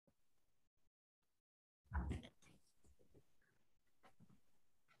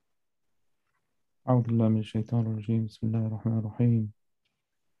أعوذ بالله من الشيطان الرجيم. بسم الله الرحمن الرحيم.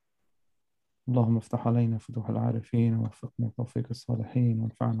 اللهم افتح علينا فتوح العارفين ووفقنا توفيق الصالحين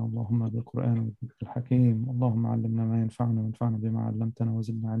وانفعنا اللهم بالقرآن والذكر الحكيم. اللهم علمنا ما ينفعنا وانفعنا بما علمتنا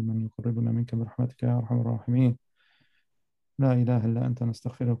وزدنا علما يقربنا منك برحمتك يا أرحم الراحمين. لا إله إلا أنت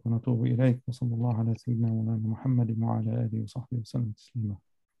نستغفرك ونتوب إليك. وصلى الله على سيدنا مولانا محمد وعلى آله وصحبه وسلم تسليما.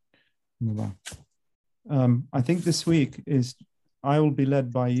 I think this week I will be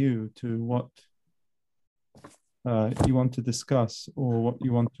led by you to what you want to discuss or what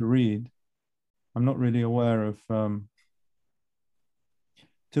you want to read. I'm not really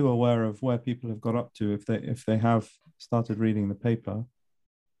too aware of where people have got up to if they have started reading the paper.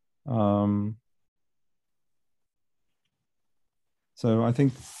 So I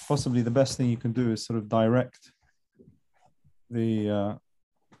think possibly the best thing you can do is sort of direct the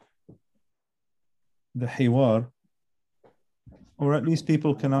hiwar, or at least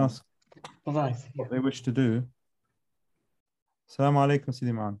people can ask what they wish to do. Assalamu alaikum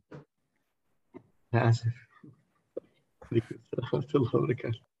Sidi Ma'an. آسف. عليكم السلام ورحمة الله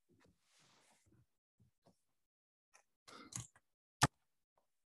وبركاته.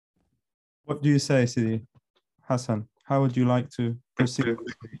 What do you say, Sidi Hassan? How would you like to proceed?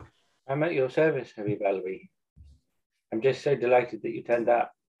 I'm at your service, Habib Alvi. I'm just so delighted that you turned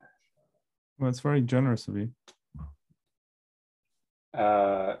up. Well, it's very generous of you.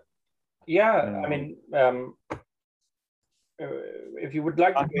 Yeah, I mean, if you would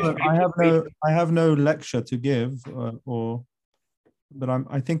like to I have no lecture to give, but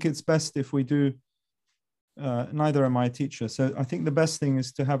I think it's best if we do. Neither am I a teacher, so I think the best thing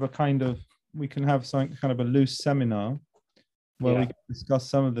is to have we can have some kind of a loose seminar where we can discuss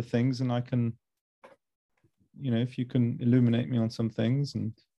some of the things, and I can, if you can illuminate me on some things,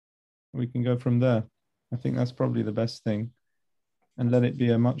 and we can go from there. I think that's probably the best thing, and let it be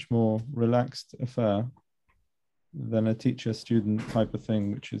a much more relaxed affair than a teacher-student type of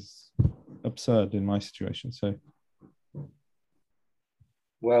thing, which is absurd in my situation. So,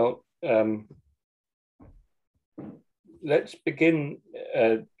 well, let's begin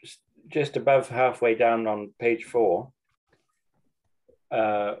just above halfway down on page 4.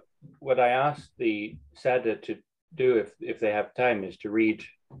 What I asked the Sada to do, if they have time, is to read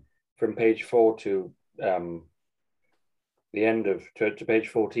from page 4 to the end to page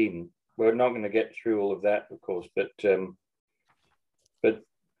 14. We're not going to get through all of that, of course, but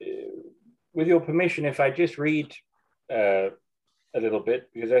with your permission, if I just read a little bit,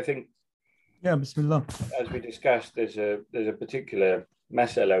 because I think, Bismillah. As we discussed, there's a particular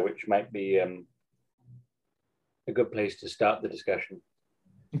masala which might be a good place to start the discussion.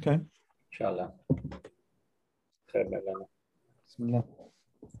 Okay. Inshallah. Bismillah.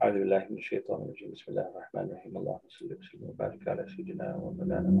 أعوذ بالله من الشيطان الرجيم. بسم الله الرحمن الرحيم. اللهم صل وسلم وبارك على سيدنا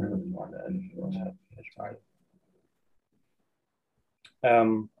ومولانا محمد وعلى آله وصحبه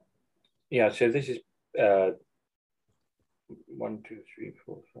أجمعين. So this is 1, 2, 3,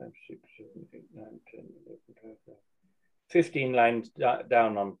 4, 5, 6, 7, 8, 9, 10, 11, 12, 15 lines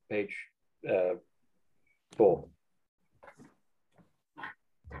down on page 4.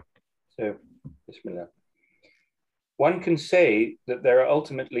 So, Bismillah. One can say that there are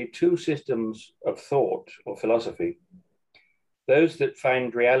ultimately two systems of thought or philosophy: those that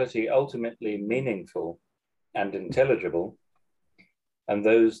find reality ultimately meaningful and intelligible, and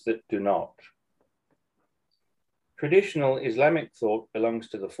those that do not. Traditional Islamic thought belongs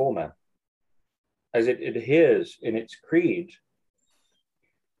to the former, as it adheres in its creed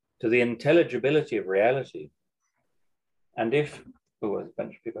to the intelligibility of reality, and there's a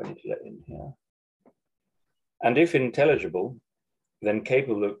bunch of people I need to let in here. And if intelligible, then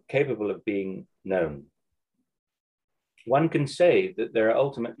capable of being known. One can say that there are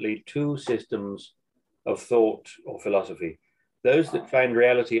ultimately two systems of thought or philosophy: those that find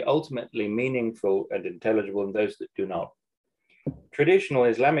reality ultimately meaningful and intelligible, and those that do not. Traditional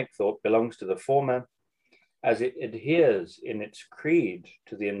Islamic thought belongs to the former, as it adheres in its creed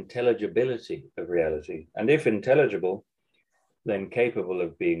to the intelligibility of reality, and if intelligible, then capable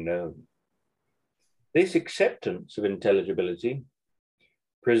of being known. This acceptance of intelligibility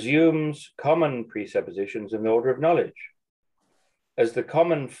presumes common presuppositions in the order of knowledge, as the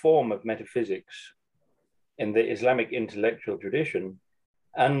common form of metaphysics in the Islamic intellectual tradition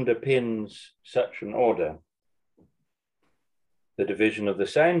underpins such an order. The division of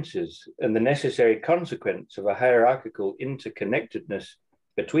the sciences and the necessary consequence of a hierarchical interconnectedness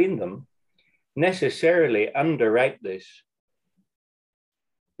between them necessarily underwrite this.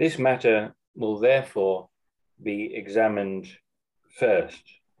 This matter will therefore be examined first.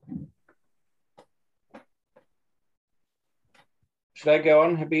 Should I go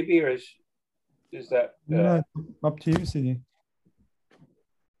on, Habibi, or is is that? No, up to you, Sidi.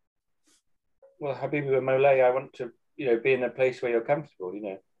 Well, Habibi and Molay, I want to, be in a place where you're comfortable.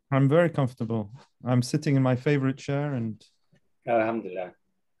 I'm very comfortable. I'm sitting in my favorite chair and. Alhamdulillah.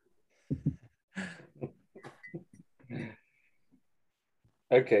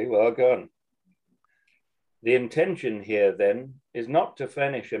 Okay, well, I'll go on. The intention here, then, is not to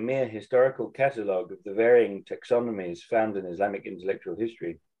furnish a mere historical catalogue of the varying taxonomies found in Islamic intellectual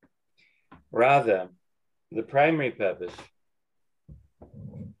history. Rather, the primary purpose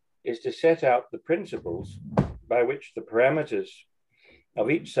is to set out the principles by which the parameters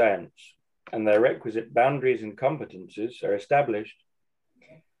of each science and their requisite boundaries and competences are established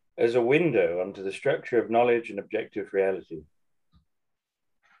as a window onto the structure of knowledge and objective reality.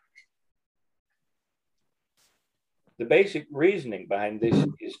 The basic reasoning behind this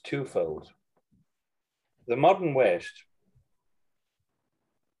is twofold. The modern West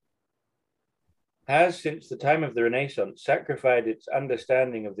has, since the time of the Renaissance, sacrificed its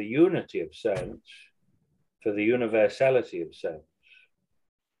understanding of the unity of science for the universality of science.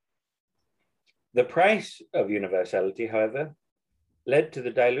 The price of universality, however, led to the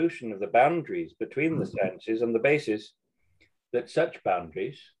dilution of the boundaries between the sciences on the basis that such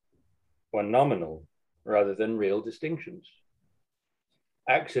boundaries were nominal rather than real distinctions,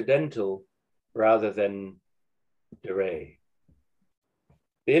 accidental rather than de re.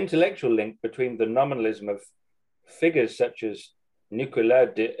 The intellectual link between the nominalism of figures such as Nicolas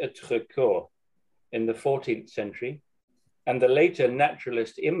de Hautrecourt in the 14th century and the later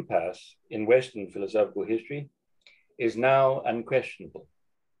naturalist impasse in Western philosophical history is now unquestionable.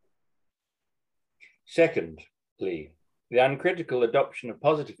 Secondly, the uncritical adoption of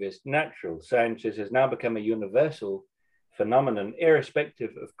positivist natural sciences has now become a universal phenomenon,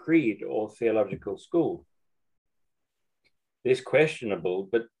 irrespective of creed or theological school. This questionable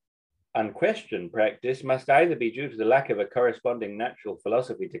but unquestioned practice must either be due to the lack of a corresponding natural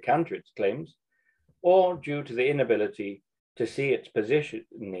philosophy to counter its claims, or due to the inability to see its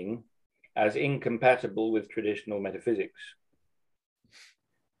positioning as incompatible with traditional metaphysics.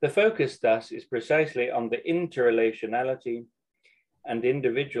 The focus thus is precisely on the interrelationality and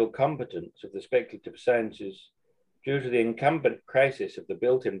individual competence of the speculative sciences due to the incumbent crisis of the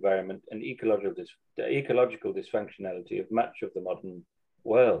built environment and ecological dysfunctionality of much of the modern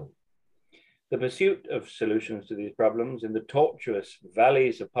world. The pursuit of solutions to these problems in the tortuous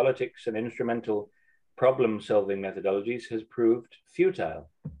valleys of politics and instrumental problem-solving methodologies has proved futile.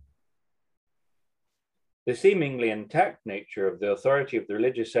 The seemingly intact nature of the authority of the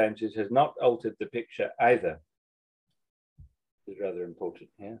religious sciences has not altered the picture either. This is rather important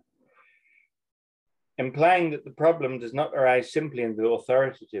here. Implying that the problem does not arise simply in the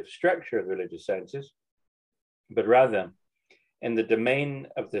authoritative structure of the religious sciences, but rather in the domain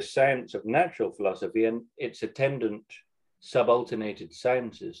of the science of natural philosophy and its attendant subalternated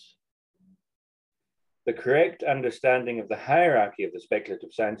sciences. The correct understanding of the hierarchy of the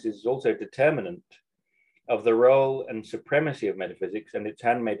speculative sciences is also determinant of the role and supremacy of metaphysics and its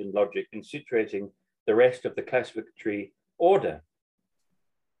handmaiden logic in situating the rest of the classificatory order.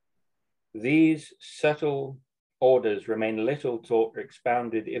 These subtle orders remain little taught or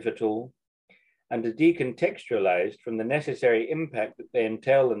expounded, if at all, and are decontextualized from the necessary impact that they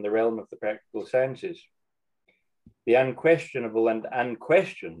entail in the realm of the practical sciences. The unquestionable and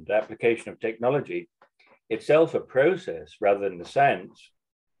unquestioned application of technology, itself a process rather than a science,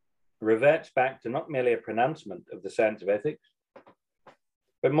 reverts back to not merely a pronouncement of the science of ethics,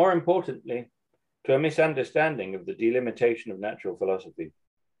 but more importantly, to a misunderstanding of the delimitation of natural philosophy.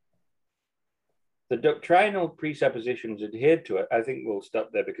 The doctrinal presuppositions adhered to it, I think we'll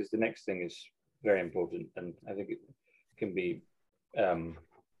stop there because the next thing is very important and I think it can be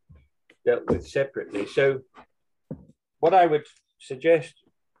dealt with separately. So what I would suggest,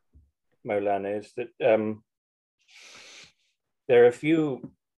 Maulana, is that there are a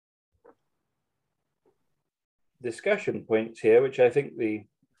few discussion points here, which I think the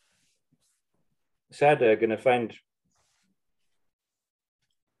Sada are going to find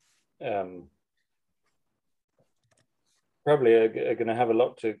probably are going to have a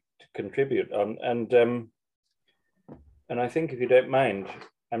lot to contribute on. And I think if you don't mind,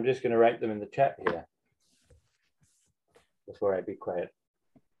 I'm just going to write them in the chat here before I be quiet.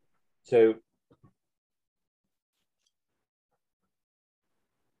 So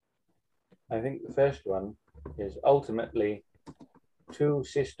I think the first one is ultimately two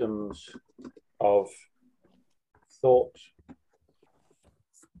systems of thought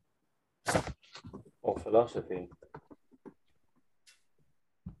or philosophy.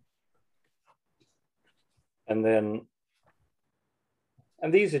 And then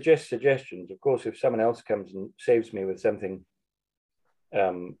And these are just suggestions. Of course, if someone else comes and saves me with something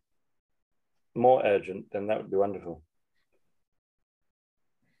more urgent, then that would be wonderful.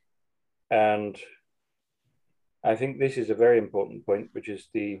 And I think this is a very important point, which is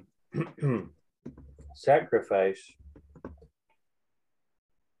the sacrifice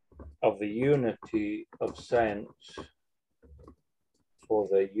of the unity of science for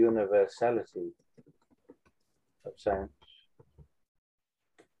the universality of science.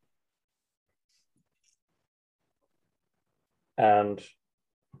 And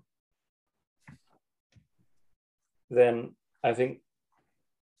then I think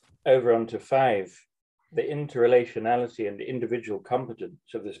over onto 5, the interrelationality and the individual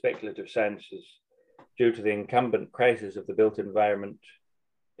competence of the speculative sciences due to the incumbent crisis of the built environment,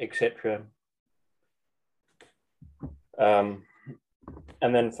 etc. And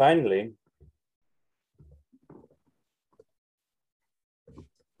then finally,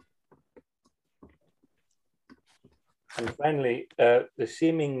 the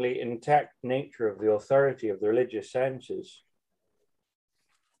seemingly intact nature of the authority of the religious sciences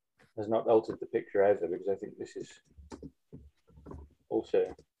has not altered the picture either, because I think this is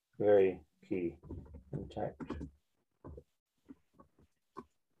also very key, intact.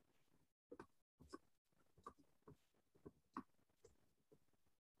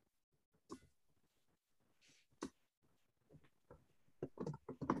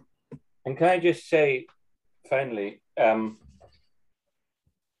 And can I just say, finally,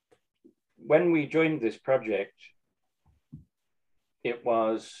 when we joined this project, it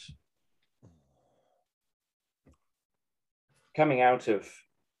was coming out of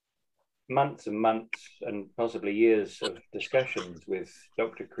months and months and possibly years of discussions with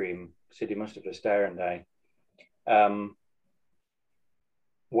Dr. Karim, Sidi Mustafa Star and I,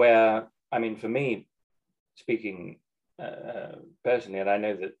 where, I mean, for me, speaking personally, and I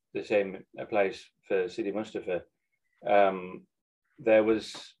know that the same applies for Sidi Mustafa, there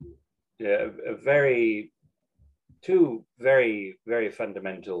was two very, very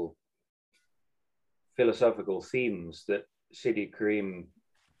fundamental philosophical themes that Sidi Karim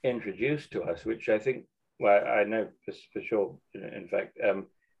introduced to us, which I think, well, I know for sure, in fact,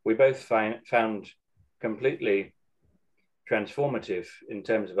 we both found completely transformative in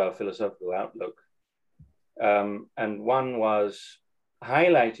terms of our philosophical outlook. And one was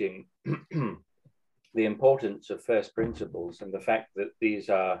highlighting the importance of first principles and the fact that these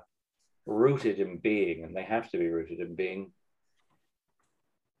are rooted in being, and they have to be rooted in being.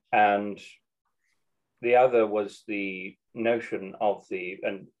 And the other was the notion of the,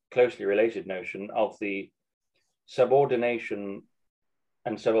 and closely related notion of the subordination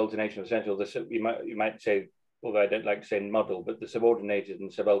and subordination of essential. You might say, although I don't like saying model, but the subordinated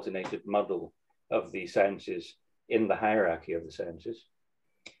and subalternated model of the sciences in the hierarchy of the sciences.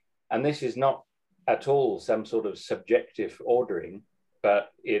 And this is not at all some sort of subjective ordering,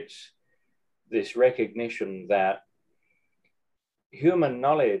 but it's this recognition that human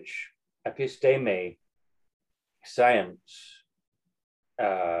knowledge, episteme, science,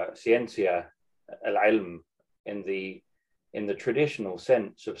 scientia, al-ilm, in the traditional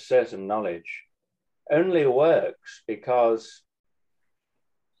sense of certain knowledge, only works because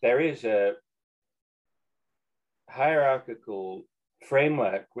there is a hierarchical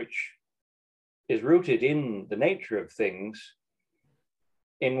framework which is rooted in the nature of things,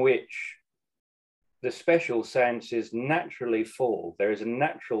 in which the special sciences naturally fall. There is a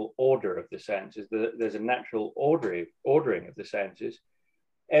natural order of the sciences. There's a natural ordering of the sciences.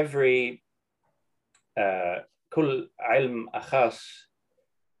 Every kul ilm akhas,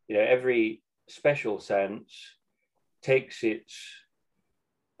 every special science takes its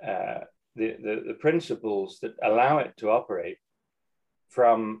the principles that allow it to operate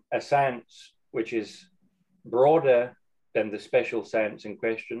from a science which is broader than the special science in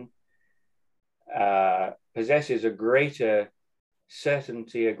question, possesses a greater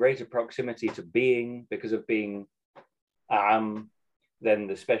certainty, a greater proximity to being because of being than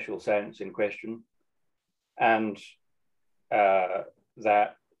the special science in question, and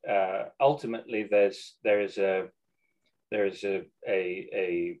that ultimately there is a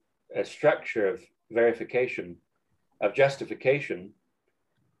structure of verification, of justification,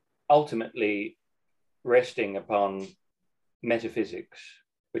 ultimately resting upon metaphysics,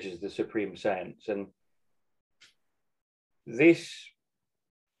 which is the supreme science. And this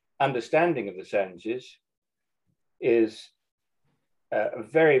understanding of the sciences is a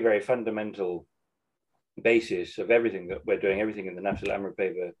very, very fundamental basis of everything that we're doing, everything in the Nafs al-Amr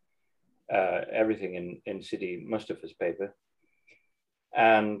paper, everything in Sidi Mustafa's paper.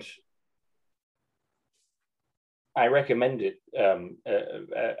 And I recommend it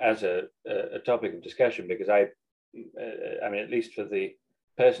as a topic of discussion because I mean, at least for the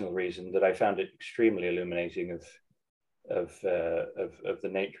personal reason that I found it extremely illuminating of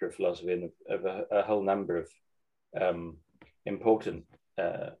the nature of philosophy and of a whole number of important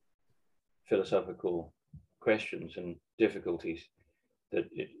philosophical questions and difficulties that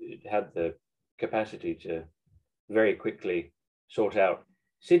it had the capacity to very quickly sort out.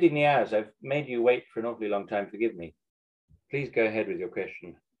 Sidi Niaz, I've made you wait for an awfully long time. Forgive me. Please go ahead with your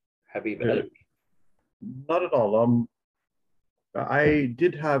question, Habib Ali. Not at all. I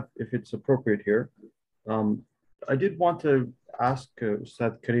did have, if it's appropriate here, I did want to ask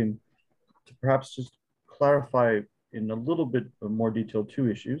Ustad Karim to perhaps just clarify in a little bit more detail two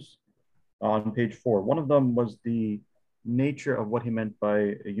issues on page 4. One of them was the nature of what he meant by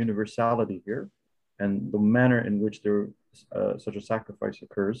a universality here and the manner in which such a sacrifice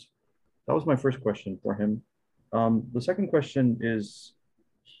occurs. That was my first question for him. The second question is,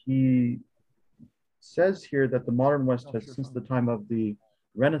 he says here that the modern West has, since the time of the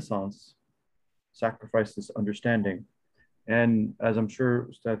Renaissance, sacrificed this understanding. And as I'm sure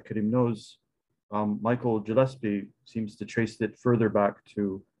Ustad Karim knows, Michael Gillespie seems to trace it further back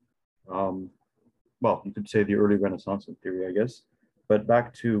to, well, you could say the early Renaissance in theory, I guess, but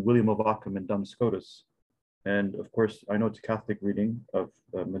back to William of Ockham and Duns Scotus. And of course, I know it's a Catholic reading of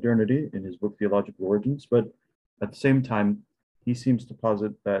modernity in his book, Theological Origins, but at the same time, he seems to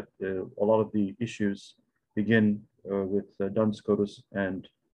posit that a lot of the issues begin with Duns Scotus and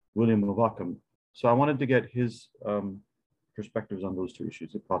William of Ockham. So I wanted to get his perspectives on those two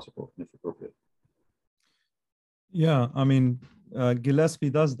issues, if possible, and if appropriate. Yeah, I mean, Gillespie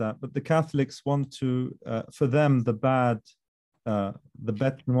does that, but the Catholics want to, for them, the bête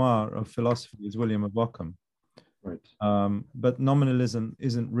noire of philosophy is William of Ockham. Right. But nominalism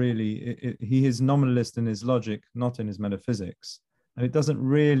isn't really, he is nominalist in his logic, not in his metaphysics. And it doesn't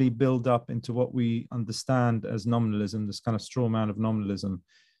really build up into what we understand as nominalism, this kind of straw man of nominalism,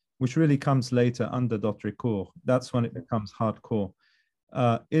 which really comes later under d'Hautrecourt. That's when it becomes hardcore.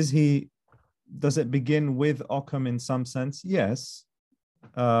 Does it begin with Ockham in some sense? Yes,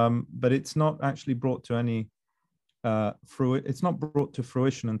 but it's not actually brought to any, it's not brought to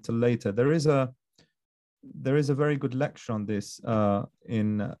fruition until later. There is a very good lecture on this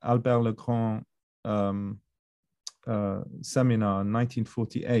in Albert Legrand seminar in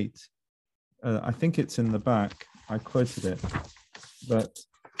 1948. I think it's in the back. I quoted it, but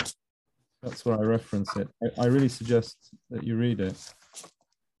that's where I reference it. I really suggest that you read it.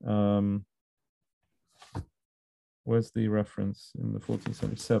 Where's the reference in the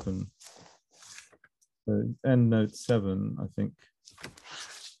 1477? So end note 7, I think.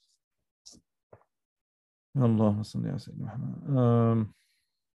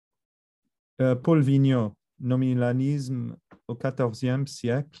 Paul Vigneault, Nominalisme au XIVe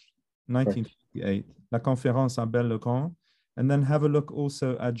siècle, 1958. La conférence Albert Legrand. And then have a look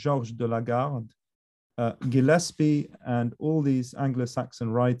also at Georges de Lagarde. Gillespie and all these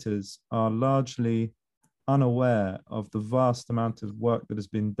Anglo-Saxon writers are largely unaware of the vast amount of work that has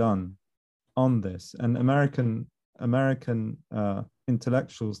been done on this. And American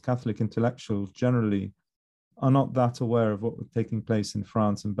intellectuals, Catholic intellectuals generally, are not that aware of what was taking place in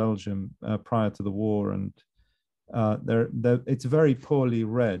France and Belgium prior to the war. And it's very poorly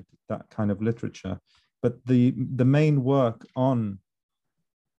read, that kind of literature. But the main work on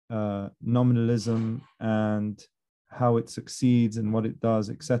nominalism and how it succeeds and what it does,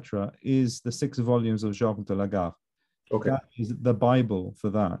 etc., is the 6 volumes of Georges de Lagarde. Okay. That is the Bible for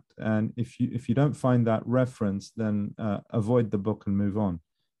that. And if you don't find that reference, then avoid the book and move on,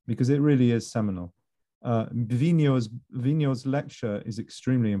 because it really is seminal. Vigneault's lecture is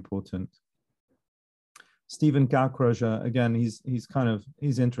extremely important. Stephen Gaukroger, again, he's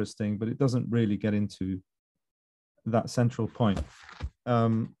interesting, but it doesn't really get into that central point.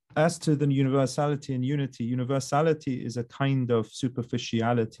 As to the universality and unity, universality is a kind of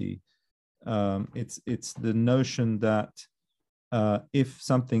superficiality. It's the notion that if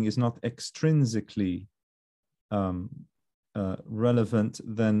something is not extrinsically relevant,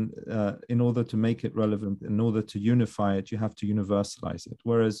 then in order to make it relevant, in order to unify it, you have to universalize it.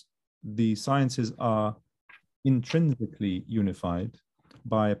 Whereas the sciences are intrinsically unified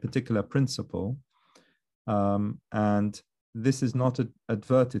by a particular principle, and this is not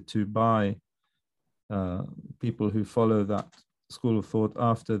adverted to by people who follow that school of thought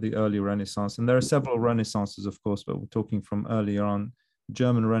after the early Renaissance. And there are several Renaissances, of course, but we're talking from earlier on.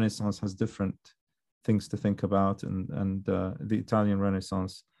 German Renaissance has different things to think about, and the Italian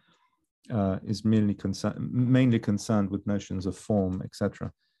Renaissance is mainly concerned with notions of form,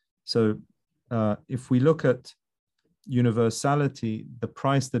 etc. So if we look at universality, the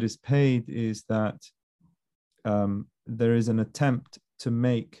price that is paid is that there is an attempt to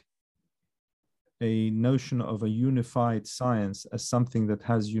make a notion of a unified science as something that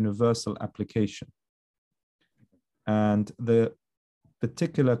has universal application. And the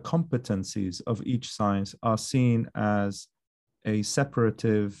particular competencies of each science are seen as a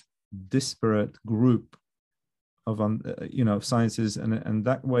separative, disparate group of sciences, and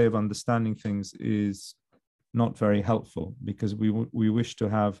that way of understanding things is not very helpful, because we wish to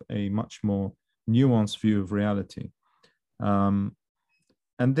have a much more nuanced view of reality. And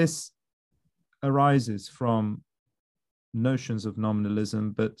this arises from notions of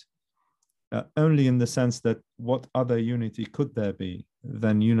nominalism, but only in the sense that what other unity could there be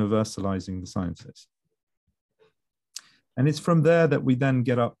than universalizing the sciences? And it's from there that we then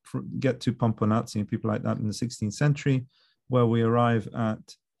get to Pomponazzi and people like that in the 16th century, where we arrive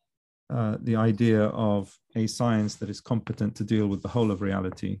at the idea of a science that is competent to deal with the whole of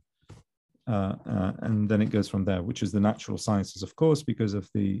reality. And then it goes from there, which is the natural sciences, of course, because of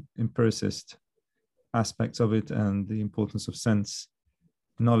the empiricist aspects of it and the importance of sense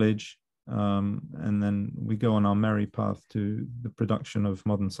knowledge. And then we go on our merry path to the production of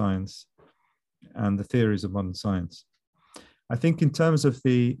modern science and the theories of modern science. I think in terms of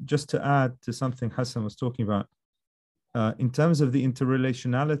just to add to something Hassan was talking about, in terms of the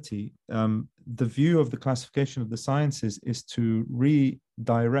interrelationality, the view of the classification of the sciences is to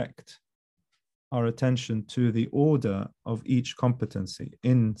redirect our attention to the order of each competency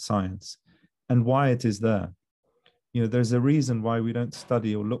in science and why it is there. There's a reason why we don't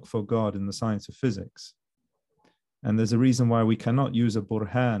study or look for God in the science of physics. And there's a reason why we cannot use a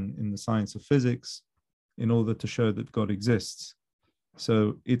burhan in the science of physics in order to show that God exists.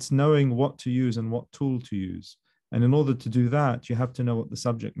 So it's knowing what to use and what tool to use. And in order to do that, you have to know what the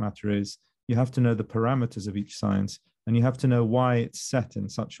subject matter is. You have to know the parameters of each science, and you have to know why it's set in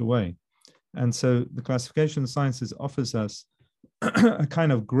such a way. And so the classification of sciences offers us a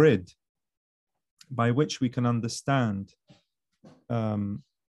kind of grid by which we can understand how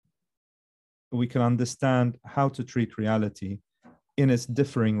to treat reality in its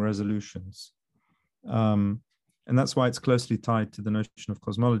differing resolutions. And that's why it's closely tied to the notion of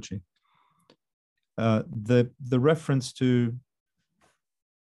cosmology. The reference to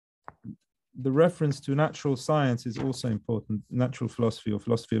natural science is also important. Natural philosophy, or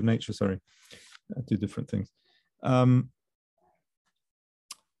philosophy of nature, sorry, two different things.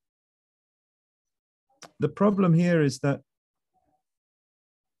 The problem here is that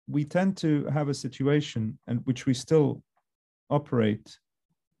we tend to have a situation in which we still operate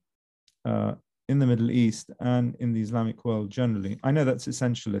in the Middle East and in the Islamic world generally. I know that's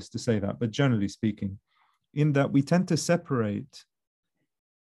essentialist to say that, but generally speaking, in that we tend to separate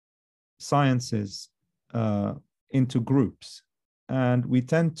sciences into groups, and we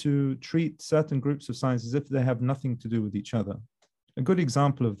tend to treat certain groups of science as if they have nothing to do with each other. A good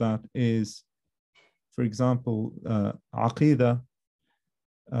example of that is, for example, aqidah,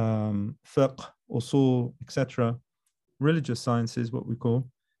 fiqh, usul, etc., religious sciences, what we call,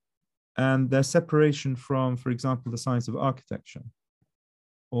 and their separation from, for example, the science of architecture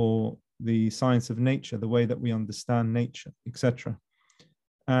or the science of nature, the way that we understand nature, etc.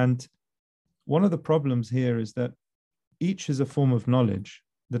 And one of the problems here is that each is a form of knowledge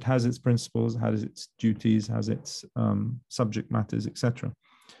that has its principles, has its duties, has its subject matters, etc.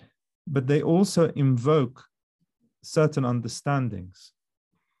 But they also invoke certain understandings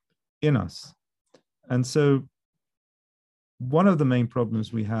in us. And so one of the main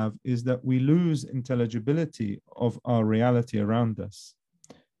problems we have is that we lose intelligibility of our reality around us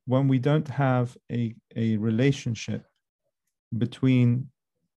when we don't have a relationship between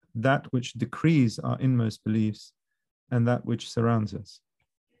that which decrees our inmost beliefs and that which surrounds us.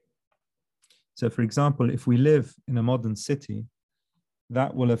 So, for example, if we live in a modern city,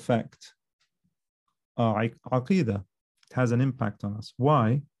 that will affect our aqidah. It has an impact on us.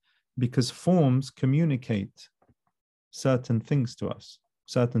 Why? Because forms communicate certain things to us,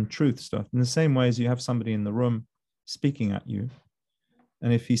 certain truths to us, in the same way as you have somebody in the room speaking at you.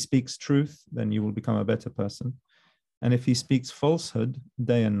 And if he speaks truth, then you will become a better person. And if he speaks falsehood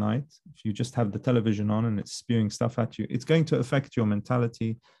day and night, if you just have the television on and it's spewing stuff at you, it's going to affect your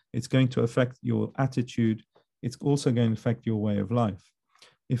mentality. It's going to affect your attitude. It's also going to affect your way of life.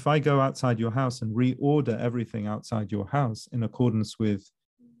 If I go outside your house and reorder everything outside your house in accordance with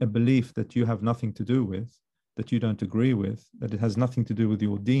a belief that you have nothing to do with, that you don't agree with, that it has nothing to do with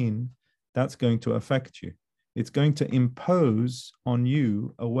your deen, that's going to affect you. It's going to impose on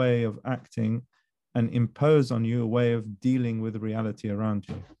you a way of acting and impose on you a way of dealing with the reality around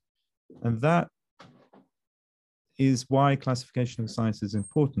you. And that is why classification of science is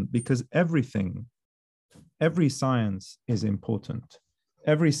important, because every science is important.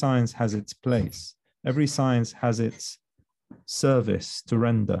 Every science has its place. Every science has its service to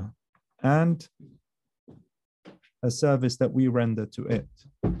render, and a service that we render to it.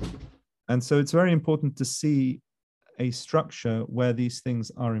 And so it's very important to see a structure where these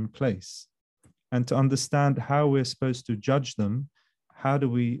things are in place and to understand how we're supposed to judge them.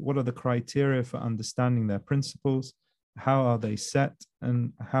 What are the criteria for understanding their principles? How are they set?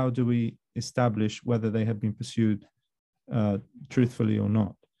 And how do we establish whether they have been pursued truthfully or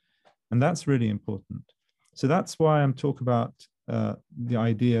not? And that's really important. So that's why I'm talking about the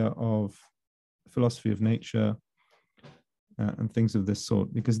idea of philosophy of nature and things of this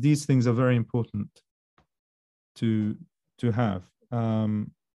sort, because these things are very important to have.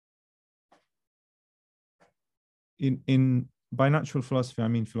 By natural philosophy, I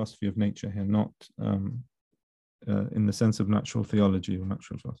mean philosophy of nature here, not in the sense of natural theology or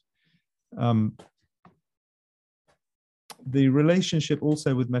natural philosophy. The relationship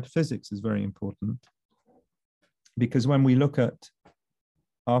also with metaphysics is very important, because when we look at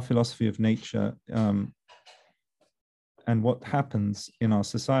our philosophy of nature and what happens in our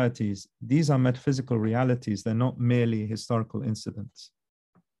societies, these are metaphysical realities. They're not merely historical incidents.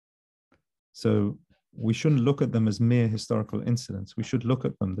 So we shouldn't look at them as mere historical incidents. We should look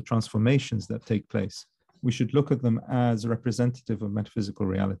at them, the transformations that take place. We should look at them as representative of metaphysical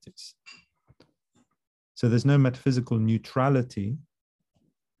realities. So there's no metaphysical neutrality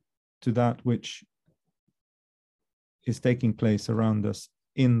to that which is taking place around us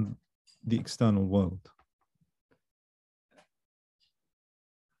in the external world.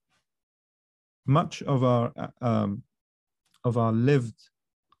 Much of our lived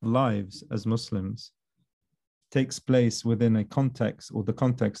lives as Muslims takes place within a context, or the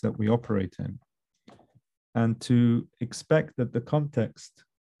context that we operate in. And to expect that the context,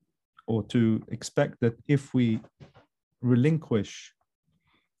 or to expect that if we relinquish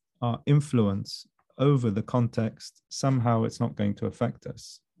our influence over the context, somehow it's not going to affect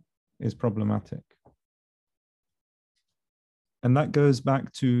us, is problematic. And that goes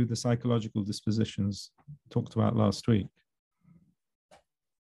back to the psychological dispositions talked about last week.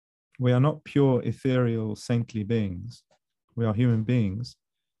 We are not pure, ethereal, saintly beings. We are human beings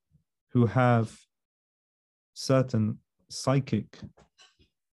who have certain psychic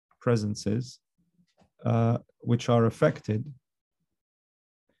presences which are affected.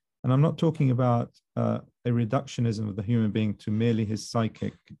 And I'm not talking about a reductionism of the human being to merely his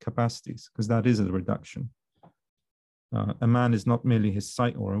psychic capacities, because that is a reduction. A man is not merely his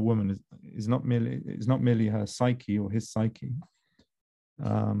psyche, or a woman is not merely her psyche or his psyche.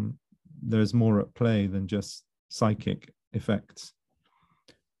 There's more at play than just psychic effects.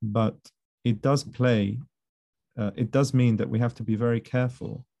 But it does it does mean that we have to be very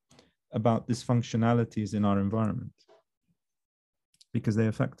careful about dysfunctionalities in our environment, because they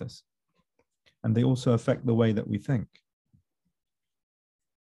affect us. And they also affect the way that we think.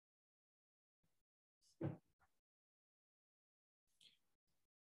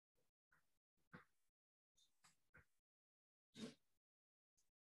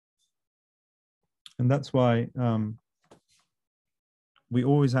 And that's why we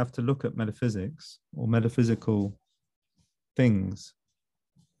always have to look at metaphysics or metaphysical things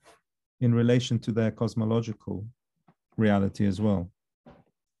in relation to their cosmological reality as well,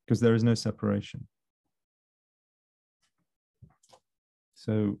 because there is no separation.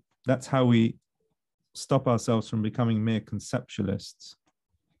 So that's how we stop ourselves from becoming mere conceptualists.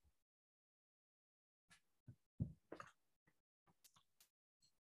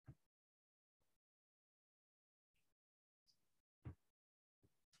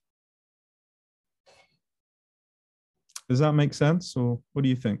 Does that make sense, or what do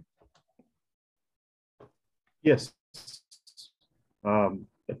you think? Yes.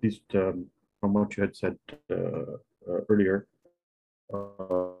 At least from what you had said earlier,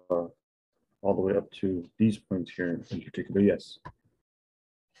 all the way up to these points here in particular, yes.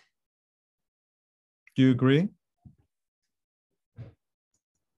 Do you agree?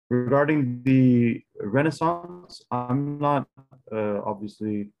 Regarding the Renaissance, I'm not,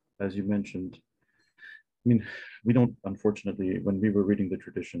 obviously, as you mentioned, I mean, we don't, unfortunately, when we were reading the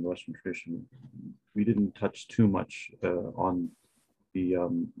tradition, the Western tradition, we didn't touch too much on the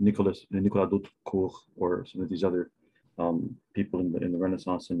Nicolas d'Hautcourt or some of these other people in the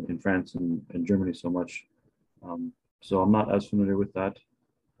Renaissance in France and Germany so much. So I'm not as familiar with that.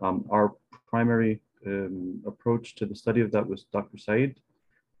 Our primary approach to the study of that was Dr. Said,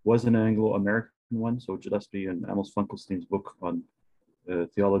 was an Anglo-American one, so Gillespie and Amos Finkelstein's book on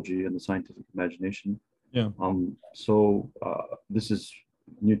theology and the scientific imagination. Yeah. So this is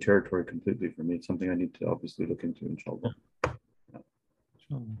new territory completely for me. It's something I need to obviously look into, inshallah.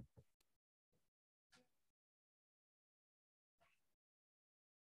 Sure.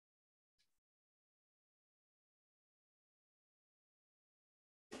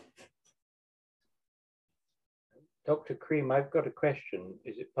 Dr. Cream, I've got a question.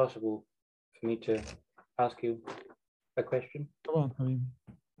 Is it possible for me to ask you a question? Come on, I mean,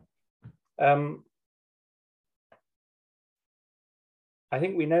 I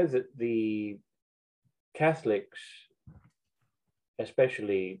think we know that the Catholics,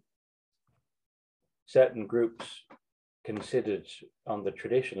 especially certain groups considered on the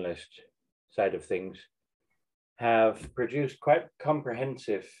traditionalist side of things, have produced quite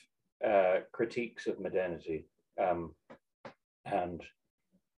comprehensive critiques of modernity. And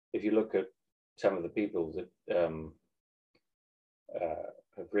if you look at some of the people that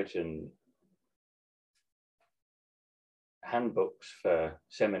have written handbooks for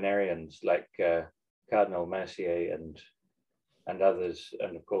seminarians like Cardinal Mercier and others,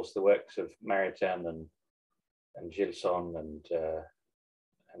 and of course the works of Maritain and Gilson and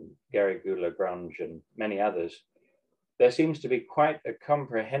Garrigou-Lagrange and many others, there seems to be quite a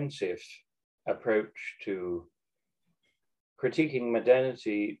comprehensive approach to critiquing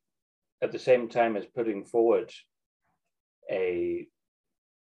modernity at the same time as putting forward a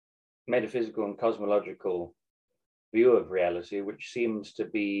metaphysical and cosmological view of reality, which seems to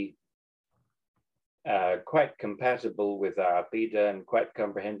be quite compatible with our Aqidah and quite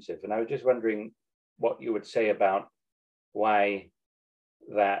comprehensive. And I was just wondering what you would say about why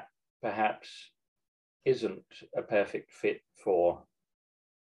that perhaps isn't a perfect fit for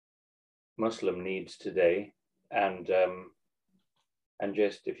Muslim needs today, and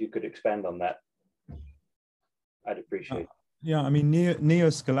just if you could expand on that, I'd appreciate it. Yeah, I mean,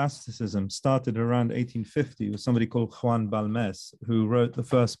 neo-scholasticism started around 1850 with somebody called Juan Balmes, who wrote the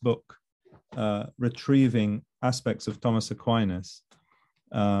first book retrieving aspects of Thomas Aquinas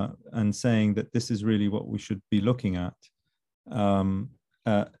and saying that this is really what we should be looking at.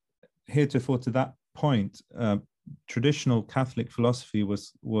 Heretofore, to that point, traditional Catholic philosophy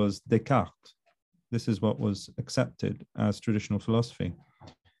was Descartes. This is what was accepted as traditional philosophy.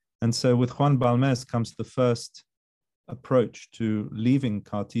 And so with Juan Balmes comes the first approach to leaving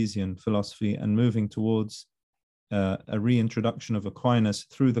Cartesian philosophy and moving towards a reintroduction of Aquinas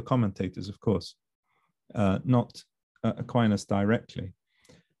through the commentators, of course, not Aquinas directly.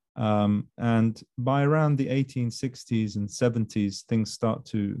 And by around the 1860s and 70s, things start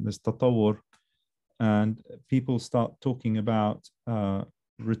to, there's tatawwur, and people start talking about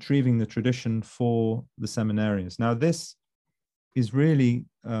retrieving the tradition for the seminarians. Now, this is really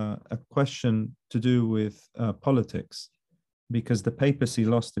a question to do with politics, because the papacy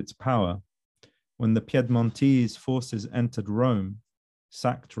lost its power. When the Piedmontese forces entered Rome,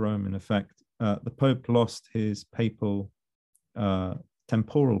 sacked Rome in effect, the Pope lost his papal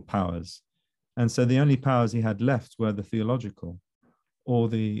temporal powers. And so the only powers he had left were the theological or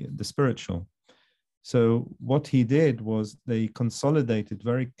the spiritual. So what he did was they consolidated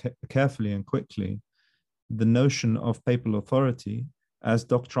very carefully and quickly the notion of papal authority as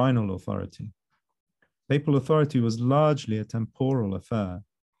doctrinal authority. Papal authority was largely a temporal affair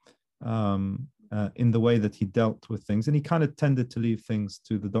in the way that he dealt with things, and he kind of tended to leave things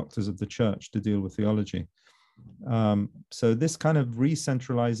to the doctors of the church to deal with theology. So this kind of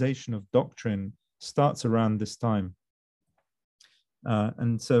re-centralization of doctrine starts around this time.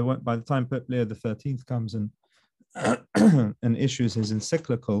 And so by the time Pope Leo XIII comes and issues his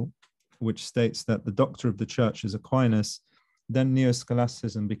encyclical, which states that the doctor of the church is Aquinas, then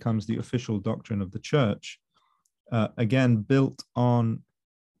neo-scholasticism becomes the official doctrine of the church, again built on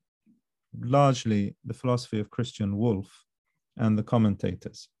largely the philosophy of Christian Wolff and the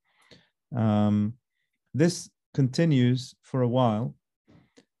commentators. This continues for a while.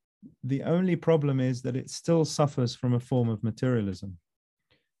 The only problem is that it still suffers from a form of materialism.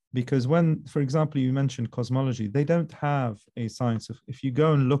 Because when, for example, you mentioned cosmology, they don't have a science of, if you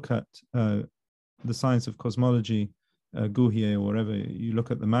go and look at the science of cosmology, Gouhier or whatever, you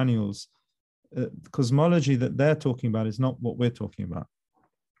look at the manuals, cosmology that they're talking about is not what we're talking about.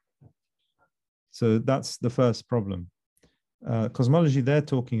 So that's the first problem. Cosmology they're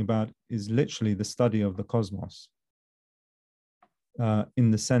talking about is literally the study of the cosmos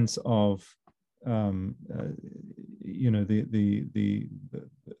in the sense of, you know, the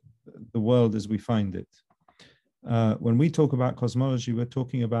world as we find it. When we talk about cosmology, we're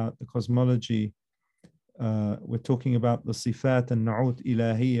talking about the cosmology, we're talking about the sifat and na'ut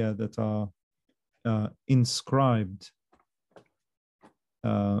ilahiyya that are inscribed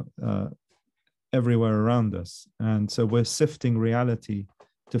everywhere around us. And so we're sifting reality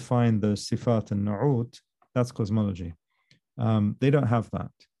to find the sifat and nu'ut. That's cosmology. They don't have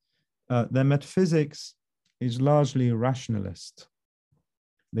that. Their metaphysics is largely rationalist.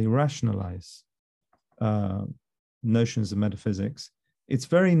 They rationalize notions of metaphysics. It's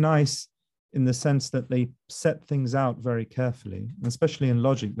very nice in the sense that they set things out very carefully, especially in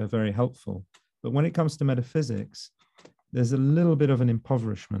logic, they're very helpful. But when it comes to metaphysics, there's a little bit of an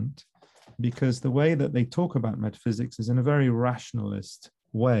impoverishment, because the way that they talk about metaphysics is in a very rationalist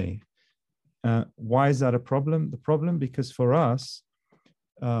way. Why is that a problem? The problem, because for us,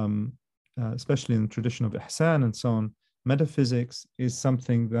 especially in the tradition of Ihsan and so on, metaphysics is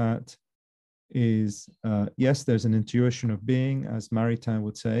something that is, yes, there's an intuition of being, as Maritain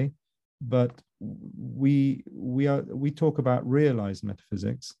would say, but we talk about realized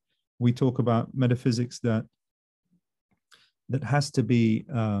metaphysics. We talk about metaphysics that has to be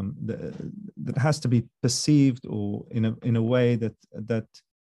that has to be perceived, or in a way that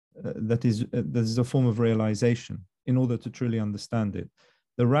is a form of realization in order to truly understand it.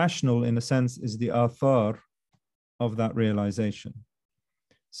 The rational, in a sense, is the athar of that realization.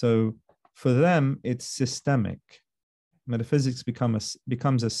 So for them, it's systemic. Metaphysics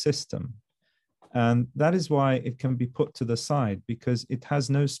becomes a system. And that is why it can be put to the side, because it has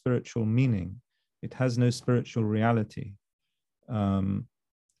no spiritual meaning. It has no spiritual reality.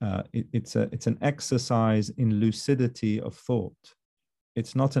 It's an exercise in lucidity of thought.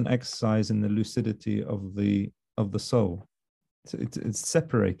 It's not an exercise in the lucidity of the soul. It's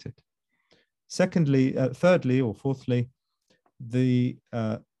separated. Secondly, thirdly, or fourthly, the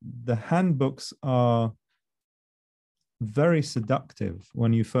handbooks are very seductive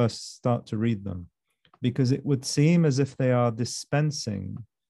when you first start to read them, because it would seem as if they are dispensing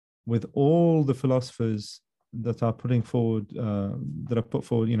with all the philosophers that are put forward,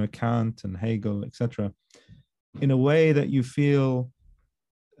 Kant and Hegel, etc., in a way that you feel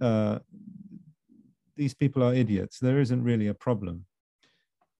these people are idiots. There isn't really a problem.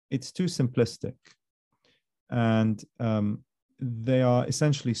 It's too simplistic, and they are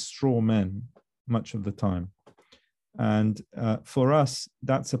essentially straw men much of the time. And for us,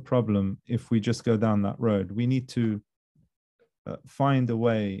 that's a problem if we just go down that road. We need to find a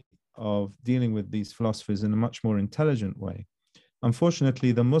way of dealing with these philosophers in a much more intelligent way.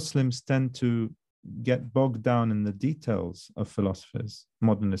 Unfortunately, the Muslims tend to get bogged down in the details of philosophers,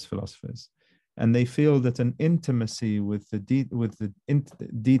 modernist philosophers, and they feel that an intimacy with the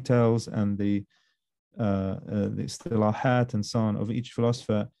details and the istilahat and so on of each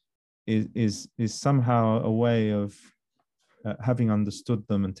philosopher is somehow a way of having understood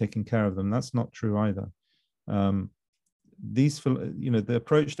them and taking care of them. That's not true either. The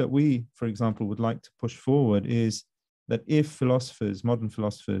approach that we, for example, would like to push forward is that if philosophers, modern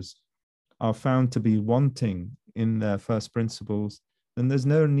philosophers, are found to be wanting in their first principles, then there's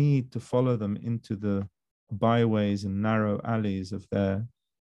no need to follow them into the byways and narrow alleys of their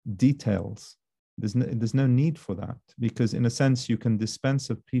details. There's no need for that, because in a sense you can dispense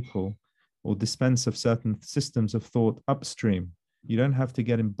of people or dispense of certain systems of thought upstream. You don't have to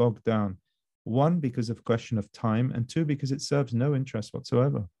get them bogged down. One, because of question of time, and two, because it serves no interest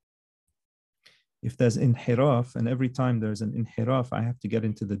whatsoever. If there's inhiraf, and every time there's an inhiraf, I have to get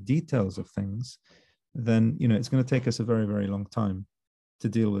into the details of things, then it's going to take us a very, very long time to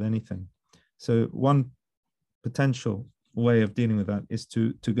deal with anything. So one potential way of dealing with that is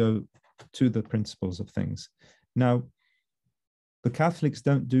to go to the principles of things. Now, the Catholics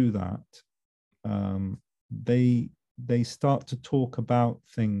don't do that. They start to talk about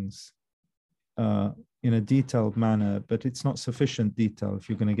things in a detailed manner, but it's not sufficient detail if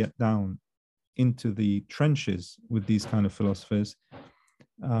you're going to get down into the trenches with these kind of philosophers.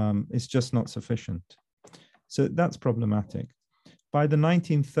 It's just not sufficient. So that's problematic. By the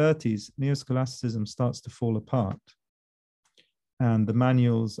 1930s, Neoscholasticism starts to fall apart, and the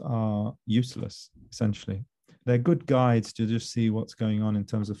manuals are useless, essentially. They're good guides to just see what's going on in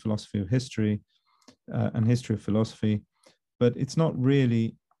terms of philosophy of history and history of philosophy, but it's not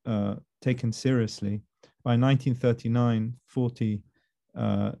really taken seriously. By 1939-40,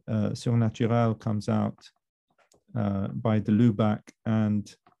 Surnaturel comes out by de Lubac,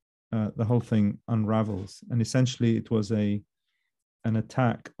 and the whole thing unravels. And essentially, it was an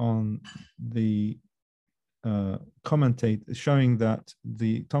attack on the commentator, showing that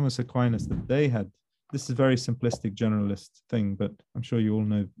the Thomas Aquinas that they had. This is a very simplistic generalist thing, but I'm sure you all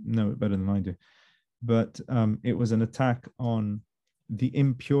know it better than I do. But it was an attack on the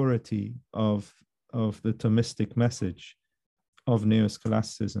impurity of the Thomistic message of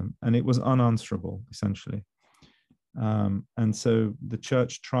Neoscholasticism, and it was unanswerable, essentially. And so the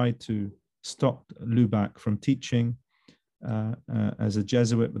church tried to stopped Lubac from teaching as a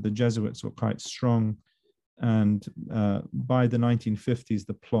Jesuit, but the Jesuits were quite strong. And by the 1950s,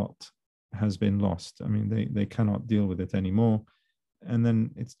 the plot has been lost. I mean, they cannot deal with it anymore. And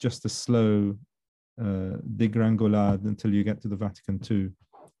then it's just a slow degringolade until you get to the Vatican II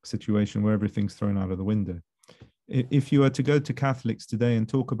situation where everything's thrown out of the window. If you were to go to Catholics today and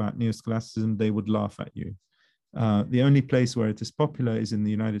talk about neo-scholasticism, they would laugh at you. The only place where it is popular is in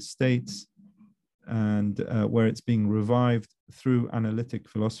the United States, and where it's being revived through analytic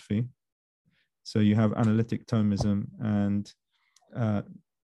philosophy. So you have analytic Thomism, and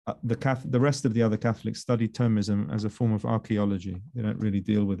the rest of the other Catholics study Thomism as a form of archaeology. They don't really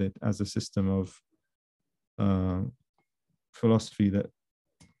deal with it as a system of philosophy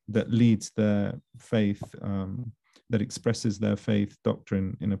that leads their faith, that expresses their faith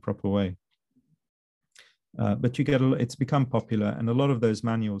doctrine in a proper way. But you get it's become popular, and a lot of those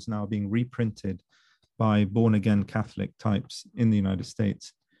manuals now are being reprinted by born-again Catholic types in the United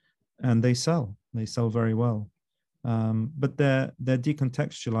States, and they sell very well. But they're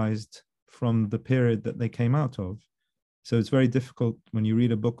decontextualized from the period that they came out of. So it's very difficult when you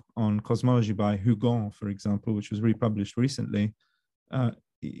read a book on cosmology by Hugon, for example, which was republished recently.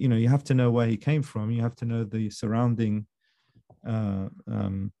 You know, you have to know where he came from. You have to know the surrounding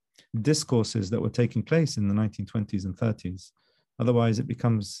discourses that were taking place in the 1920s and 30s. Otherwise, it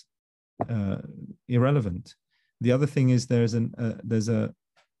becomes irrelevant. The other thing is there's a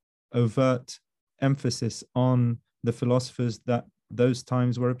overt emphasis on the philosophers that those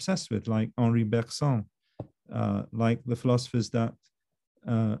times were obsessed with, like Henri Bergson, like the philosophers that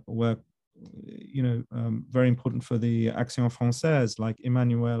were, you know, very important for the Action Française, like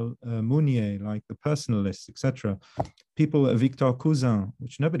Emmanuel Mounier, like the personalists, etc. People, Victor Cousin,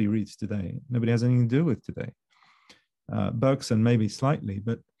 which nobody reads today, nobody has anything to do with today. Bergson maybe slightly,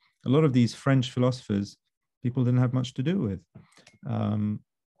 but a lot of these French philosophers, people didn't have much to do with.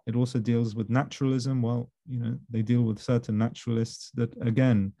 It also deals with naturalism. Well, you know, they deal with certain naturalists that,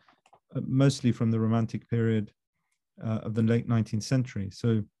 again, mostly from the Romantic period of the late 19th century.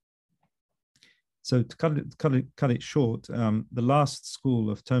 So to cut it short, the last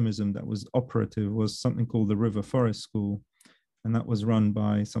school of Thomism that was operative was something called the River Forest School, and that was run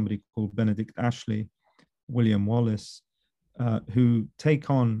by somebody called Benedict Ashley, William Wallace, who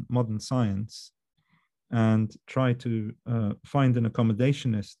take on modern science and try to find an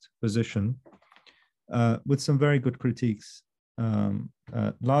accommodationist position with some very good critiques,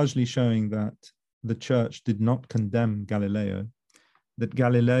 largely showing that the church did not condemn Galileo, that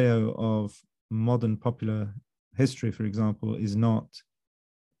Galileo of modern popular history, for example, is not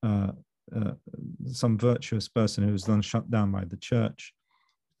some virtuous person who was then shut down by the church.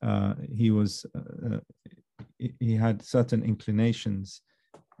 He had certain inclinations,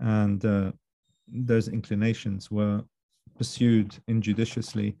 and those inclinations were pursued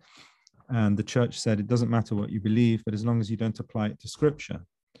injudiciously. And the church said, it doesn't matter what you believe, but as long as you don't apply it to scripture.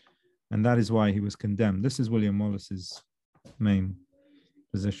 And that is why he was condemned. This is William Wallace's main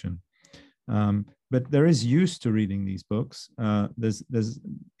position. But there is use to reading these books.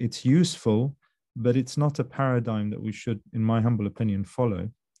 It's useful, but it's not a paradigm that we should, in my humble opinion, follow,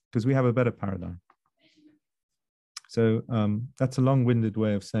 because we have a better paradigm. So that's a long-winded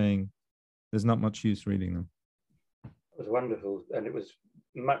way of saying there's not much use reading them. It was wonderful, and it was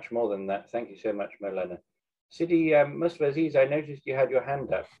much more than that. Thank you so much, Maulana. Sidi Mustafa Aziz, I noticed you had your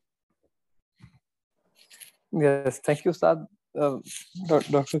hand up. Yes, thank you, Ustad.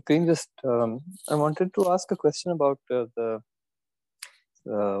 Dr. Karim, just I wanted to ask a question about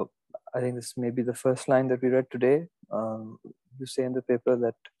I think this may be the first line that we read today. You say in the paper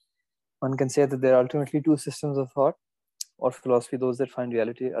that one can say that there are ultimately two systems of thought or philosophy, those that find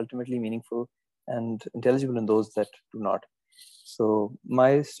reality ultimately meaningful and intelligible and those that do not. So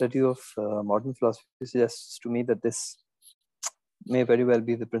my study of modern philosophy suggests to me that this may very well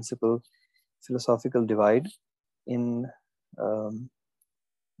be the principal philosophical divide in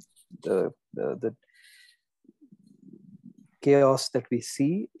the chaos that we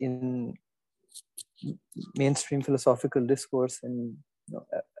see in mainstream philosophical discourse in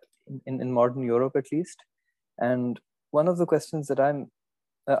modern Europe, at least. And one of the questions that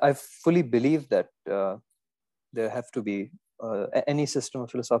I fully believe that there have to be any system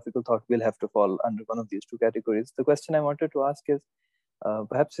of philosophical thought will have to fall under one of these two categories. The question I wanted to ask is,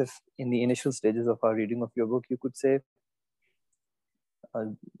 perhaps if in the initial stages of our reading of your book, you could say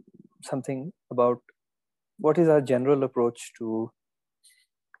something about what is our general approach to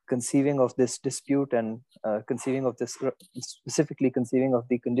conceiving of this dispute and conceiving of this, specifically conceiving of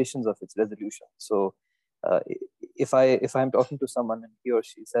the conditions of its resolution. So if I'm talking to someone and he or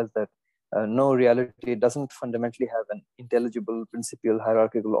she says that no, reality doesn't fundamentally have an intelligible principial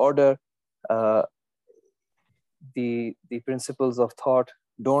hierarchical order. The principles of thought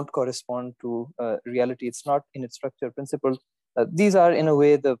don't correspond to reality. It's not in its structure principle. These are in a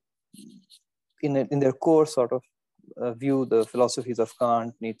way in their core sort of view, the philosophies of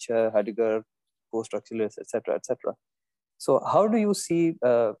Kant, Nietzsche, Heidegger, post-structuralists, etc., etc. So how do you see,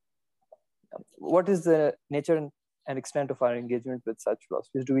 what is the nature and extent of our engagement with such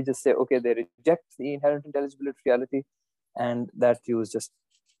philosophies? Do we just say, okay, they reject the inherent intelligibility of reality, and that view is just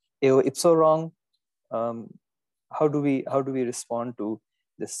ipso wrong? How do we respond to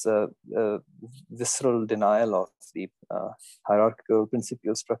this visceral denial of the hierarchical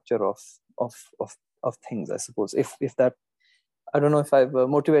principial structure of things? I suppose if that, I don't know if I've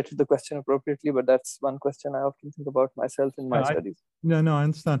motivated the question appropriately, but that's one question I often think about myself in my studies. No, I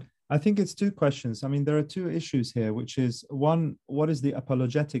understand. I think it's two questions. I mean, there are two issues here, which is one, what is the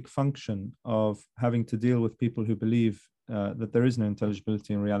apologetic function of having to deal with people who believe that there is no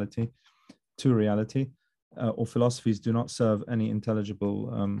intelligibility in reality, to reality, or philosophies do not serve any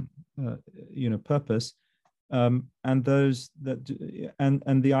intelligible, purpose, and those that,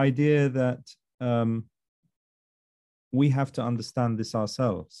 and the idea that we have to understand this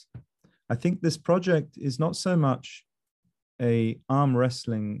ourselves. I think this project is not so much a arm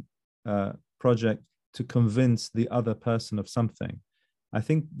wrestling project to convince the other person of something. I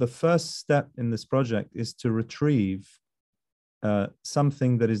think the first step in this project is to retrieve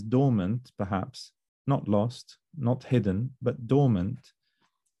something that is dormant, perhaps, not lost, not hidden, but dormant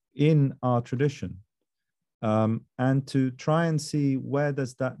in our tradition. And to try and see where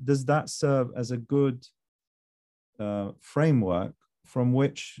does that serve as a good framework from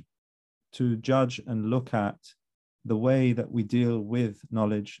which to judge and look at the way that we deal with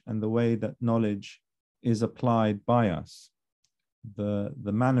knowledge and the way that knowledge is applied by us, the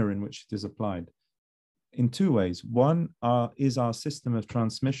manner in which it is applied, in two ways. One is our system of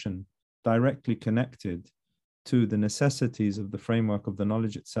transmission directly connected to the necessities of the framework of the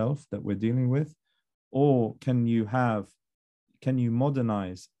knowledge itself that we're dealing with, or can you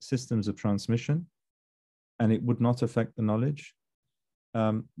modernize systems of transmission and it would not affect the knowledge?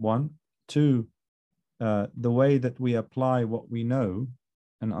 One. Two, the way that we apply what we know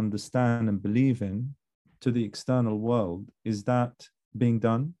and understand and believe in to the external world, is that being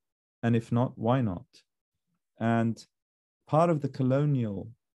done? And if not, why not? And part of the colonial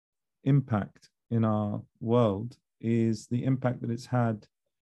impact in our world is the impact that it's had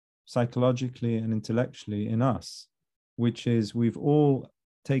psychologically and intellectually in us, which is we've all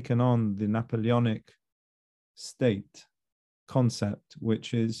taken on the Napoleonic state concept,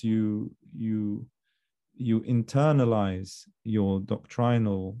 which is you internalize your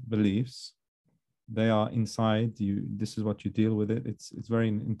doctrinal beliefs. They are inside you. This is what you deal with it. It's very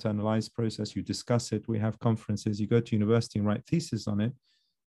an internalized process. You discuss it. We have conferences. You go to university and write thesis on it.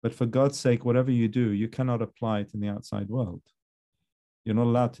 But for God's sake, whatever you do, you cannot apply it in the outside world. You're not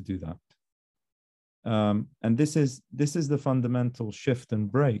allowed to do that. And this is the fundamental shift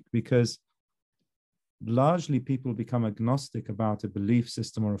and break, because largely people become agnostic about a belief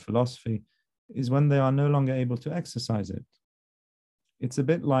system or a philosophy is when they are no longer able to exercise it. It's a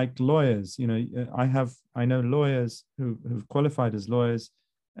bit like lawyers. I know lawyers who've qualified as lawyers,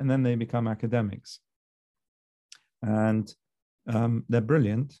 and then they become academics. And they're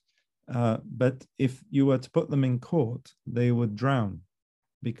brilliant, but if you were to put them in court, they would drown,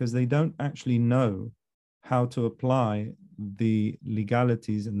 because they don't actually know how to apply the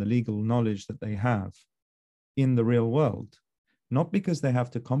legalities and the legal knowledge that they have in the real world. Not because they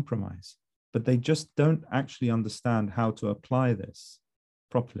have to compromise, but they just don't actually understand how to apply this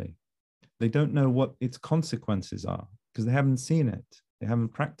properly. They don't know what its consequences are because they haven't seen it. They haven't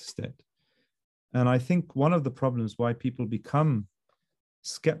practiced it. And I think one of the problems why people become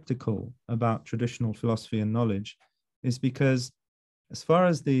skeptical about traditional philosophy and knowledge is because, as far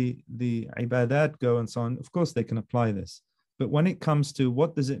as the ibadat go and so on, of course they can apply this. But when it comes to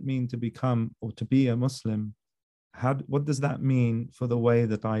what does it mean to become or to be a Muslim, what does that mean for the way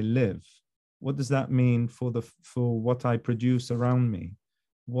that I live? What does that mean for what I produce around me,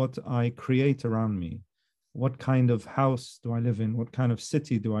 what I create around me? What kind of house do I live in? What kind of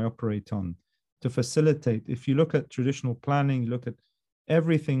city do I operate on? To facilitate, if you look at traditional planning, look at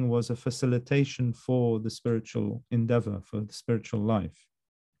everything was a facilitation for the spiritual endeavor, for the spiritual life,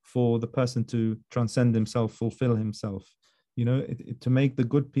 for the person to transcend himself, fulfill himself, to make the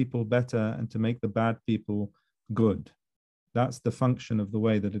good people better and to make the bad people good. That's the function of the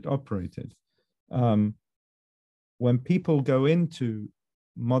way that it operated. When people go into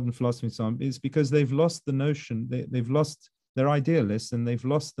modern philosophy and so on, it's because they've lost the notion, they've lost they're idealists and they've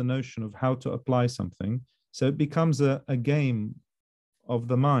lost the notion of how to apply something. So it becomes a game of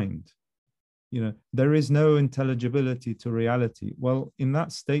the mind. You know, there is no intelligibility to reality. Well, in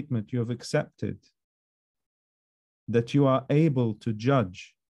that statement, you have accepted that you are able to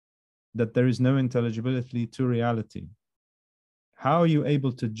judge that there is no intelligibility to reality. How are you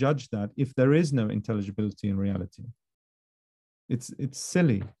able to judge that if there is no intelligibility in reality? It's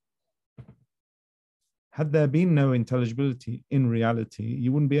silly. Had there been no intelligibility in reality,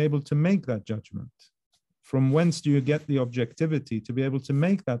 you wouldn't be able to make that judgment. From whence do you get the objectivity to be able to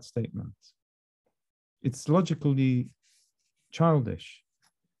make that statement? It's logically childish.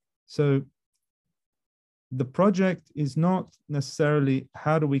 So the project is not necessarily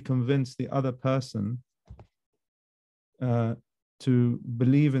how do we convince the other person to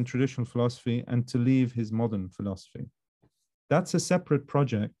believe in traditional philosophy and to leave his modern philosophy. That's a separate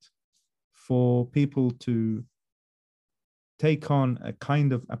project for people to take on a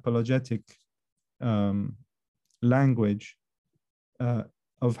kind of apologetic language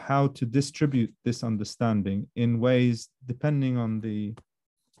of how to distribute this understanding in ways depending on the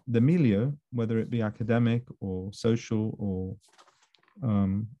milieu, whether it be academic or social or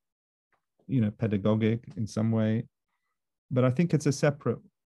pedagogic in some way. But I think it's a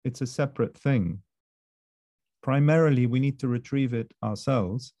separate thing. Primarily, we need to retrieve it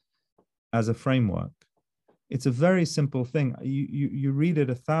ourselves as a framework. It's a very simple thing. You read it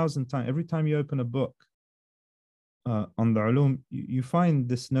 1,000 times. Every time you open a book on the ulum, you find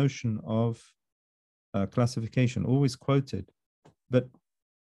this notion of classification always quoted. But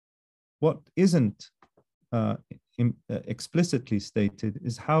what isn't explicitly stated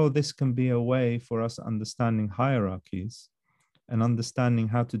is how this can be a way for us understanding hierarchies and understanding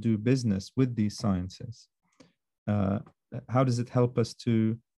how to do business with these sciences. How does it help us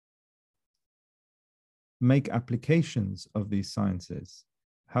to make applications of these sciences?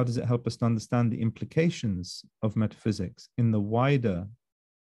 How does it help us to understand the implications of metaphysics in the wider,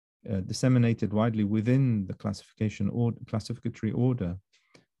 disseminated widely within the classificatory order?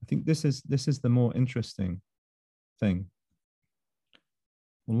 I think this is the more interesting thing.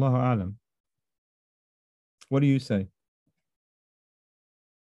 Wallahu alam. What do you say,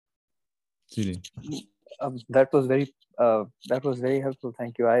 Sidi? That was very helpful.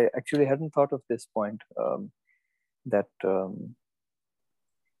 Thank you. I actually hadn't thought of this point, that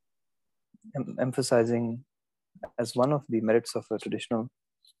emphasizing as one of the merits of a traditional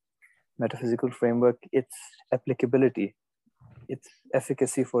metaphysical framework its applicability, its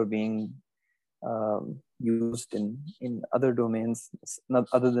efficacy for being used in other domains, not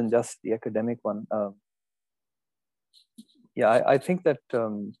other than just the academic one. I think that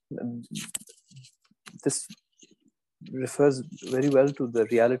this refers very well to the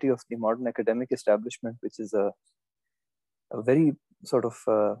reality of the modern academic establishment, which is a very sort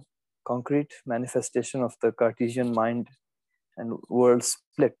of concrete manifestation of the Cartesian mind and world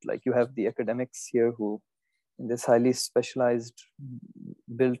split. Like you have the academics here who, in this highly specialized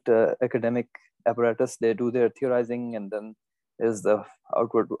built academic apparatus, they do their theorizing, and then there's the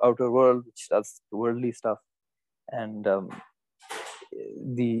outer world, which does the worldly stuff. And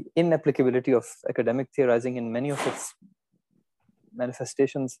the inapplicability of academic theorizing in many of its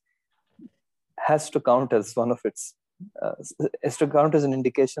manifestations has to count as one of its, has to count as an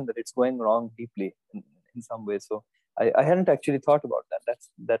indication that it's going wrong deeply in some way. So I hadn't actually thought about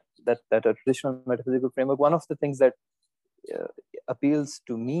that. That a traditional metaphysical framework, one of the things that appeals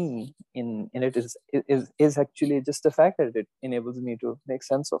to me in it is actually just the fact that it enables me to make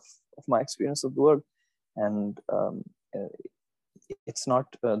sense of my experience of the world. And it's not,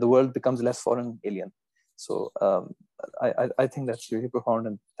 the world becomes less foreign, alien. So I think that's really profound,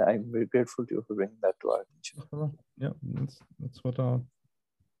 and I'm very grateful to you for bringing that to our attention. Yeah, that's what our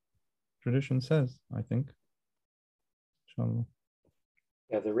tradition says, I think. Inshallah.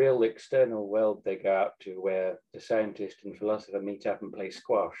 Yeah, the real external world they go out to, where the scientist and philosopher meet up and play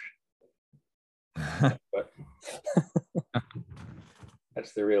squash. But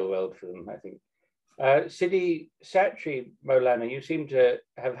that's the real world for them, I think. Sidi Satri, Maulana, you seem to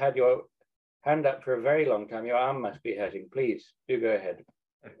have had your hand up for a very long time. Your arm must be hurting. Please, do go ahead.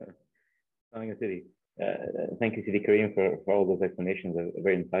 Thank you, Sidi Karim, for all those explanations. They're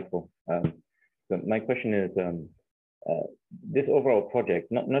very insightful. So my question is, this overall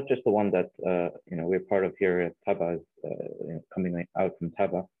project, not just the one that we're part of here at Taba, coming out from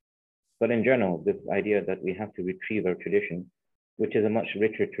Taba, but in general, this idea that we have to retrieve our tradition, which is a much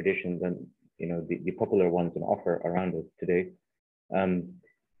richer tradition than the popular ones on offer around us today.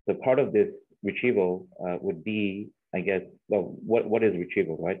 So part of this retrieval would be, I guess, well, what is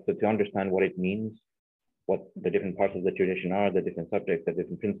retrieval, right? So to understand what it means, what the different parts of the tradition are, the different subjects, the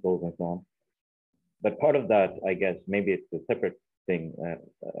different principles, and so on. But part of that, I guess, maybe it's a separate thing,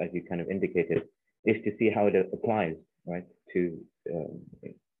 as you kind of indicated, is to see how it applies, right, to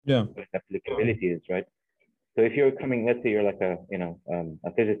applicability is, right? So if you're coming, let's say you're like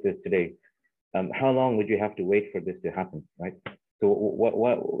a physicist today, how long would you have to wait for this to happen, right? So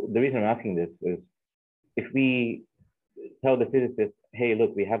the reason I'm asking this is, if we tell the physicist, hey,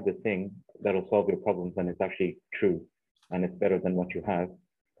 look, we have this thing that'll solve your problems and it's actually true and it's better than what you have,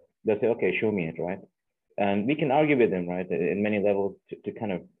 they'll say, okay, show me it, right? And we can argue with him, right, in many levels to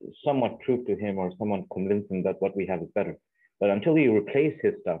kind of somewhat prove to him or someone convince him that what we have is better. But until you replace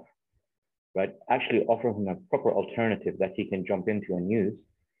his stuff, right, actually offer him a proper alternative that he can jump into and use,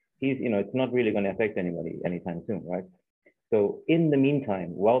 he's, it's not really going to affect anybody anytime soon, right? So in the meantime,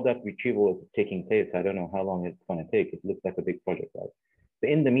 while that retrieval is taking place, I don't know how long it's going to take. It looks like a big project, right? But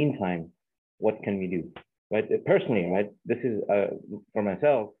in the meantime, what can we do, right? Personally, right, this is for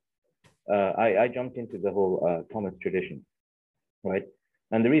myself, I jumped into the whole Thomas tradition, right?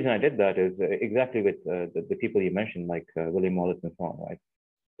 And the reason I did that is exactly with the people you mentioned, like William Wallace and so on, right?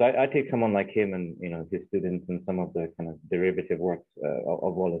 So I take someone like him and his students and some of the kind of derivative works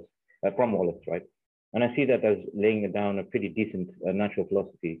of Wallace, from Wallace, right? And I see that as laying down a pretty decent natural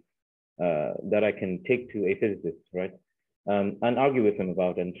philosophy that I can take to a physicist, right? And argue with him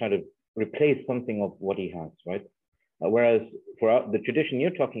about and try to replace something of what he has, right? Whereas for the tradition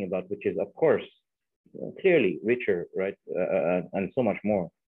you're talking about, which is, of course, clearly richer, right? And so much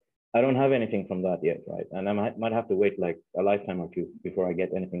more. I don't have anything from that yet, right? And I might have to wait like a lifetime or two before I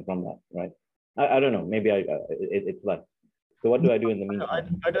get anything from that, right? I don't know. Maybe it's less. So what do I do in the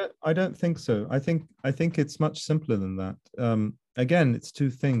meantime? I don't think so. I think it's much simpler than that. Again, it's two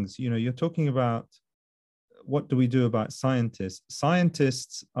things. You're talking about what do we do about scientists?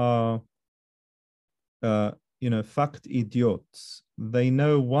 Scientists are, fact idiots. They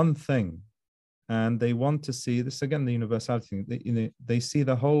know one thing, and they want to see this again. The universality. They see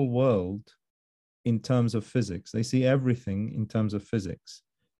the whole world in terms of physics. They see everything in terms of physics.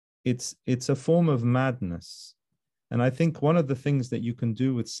 It's a form of madness. And I think one of the things that you can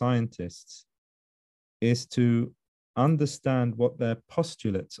do with scientists is to understand what their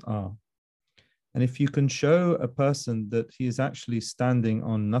postulates are. And if you can show a person that he is actually standing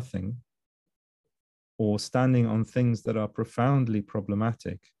on nothing or standing on things that are profoundly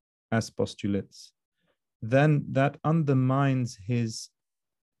problematic as postulates, then that undermines his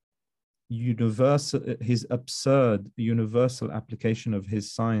absurd universal application of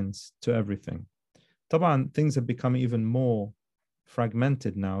his science to everything. Taban, things have become even more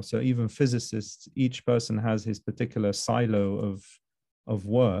fragmented now. So even physicists, each person has his particular silo of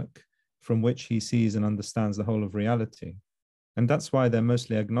work from which he sees and understands the whole of reality. And that's why they're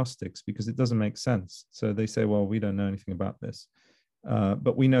mostly agnostics, because it doesn't make sense. So they say, well, we don't know anything about this,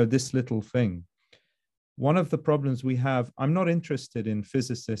 but we know this little thing. One of the problems we have, I'm not interested in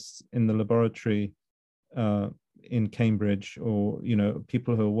physicists in the laboratory in Cambridge or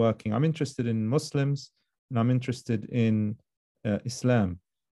people who are working. I'm interested in Muslims, and I'm interested in Islam,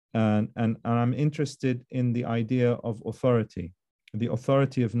 and I'm interested in the idea of authority, the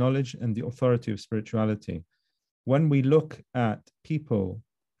authority of knowledge and the authority of spirituality. When we look at people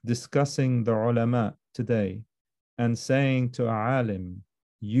discussing the ulama today and saying to a alim,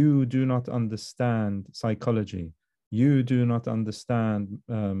 you do not understand psychology, you do not understand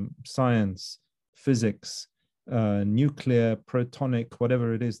science, physics, nuclear, protonic,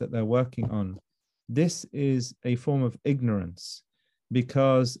 whatever it is that they're working on. This is a form of ignorance,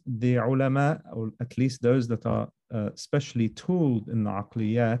 because the ulama, or at least those that are specially tooled in the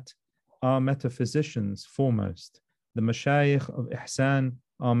aqliyat, are metaphysicians foremost. The mashayikh of ihsan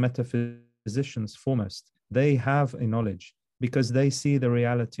are metaphysicians foremost. They have a knowledge because they see the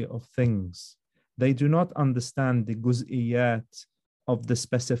reality of things. They do not understand the guz'iyat of the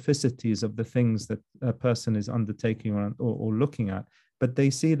specificities of the things that a person is undertaking or looking at, but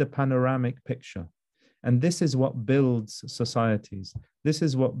they see the panoramic picture. And this is what builds societies. This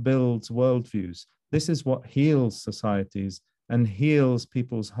is what builds worldviews. This is what heals societies and heals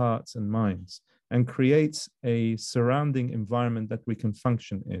people's hearts and minds and creates a surrounding environment that we can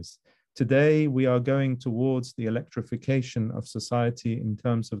function is. Today, we are going towards the electrification of society in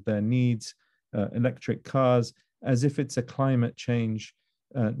terms of their needs, electric cars, as if it's a climate change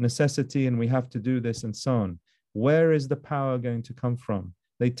necessity and we have to do this and so on. Where is the power going to come from?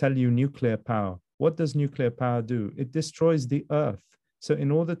 They tell you nuclear power. What does nuclear power do? It destroys the earth. So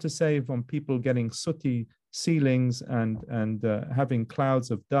in order to save on people getting sooty ceilings and having clouds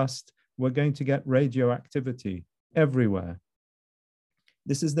of dust, we're going to get radioactivity everywhere.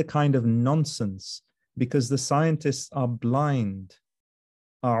 This is the kind of nonsense because the scientists are blind.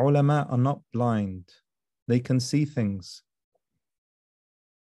 Our ulama are not blind. They can see things.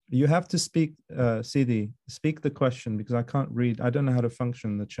 You have to speak, Sidi, speak the question, because I can't read. I don't know how to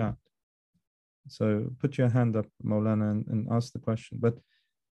function in the chat. So put your hand up, Maulana, and ask the question. But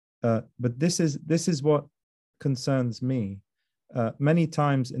this is what concerns me. Many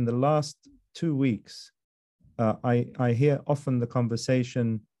times in the last 2 weeks, I hear often the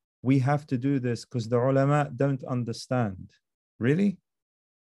conversation, we have to do this because the ulama don't understand. Really?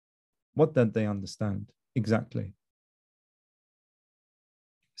 What don't they understand exactly?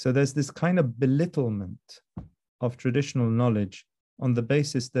 So there's this kind of belittlement of traditional knowledge on the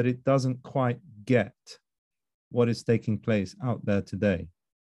basis that it doesn't quite get what is taking place out there today.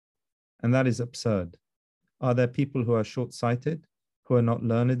 And that is absurd. Are there people who are short-sighted, who are not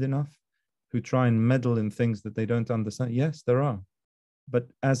learned enough, who try and meddle in things that they don't understand? Yes, there are. But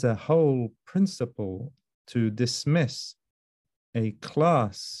as a whole principle, to dismiss a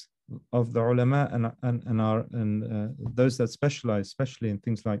class of the ulama and those that specialize, especially in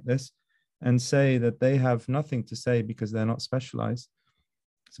things like this, and say that they have nothing to say because they're not specialized,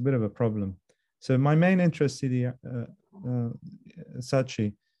 it's a bit of a problem. So my main interest, Sidi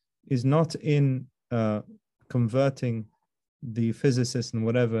Sachi, is not in converting the physicist and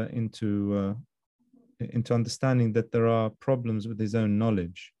whatever into understanding that there are problems with his own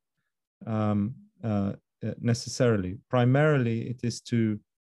knowledge necessarily. Primarily, it is to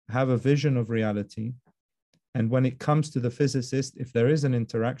have a vision of reality. And when it comes to the physicist, if there is an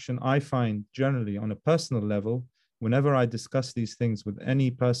interaction, I find generally on a personal level, whenever I discuss these things with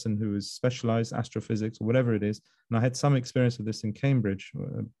any person who is specialized astrophysics or whatever it is, and I had some experience with this in Cambridge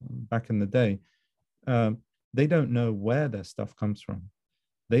back in the day, they don't know where their stuff comes from.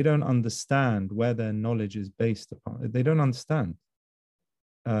 They don't understand where their knowledge is based upon. They don't understand.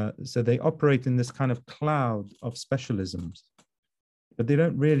 So they operate in this kind of cloud of specialisms, but they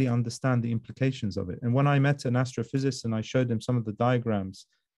don't really understand the implications of it. And when I met an astrophysicist and I showed him some of the diagrams,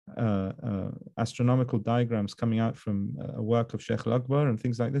 astronomical diagrams coming out from a work of Sheikh Al-Akbar and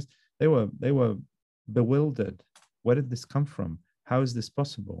things like this, they were bewildered. Where did this come from? How is this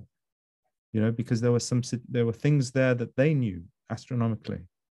possible? You know, because there were things there that they knew astronomically,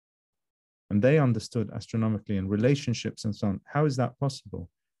 and they understood astronomically, and relationships and so on. How is that possible?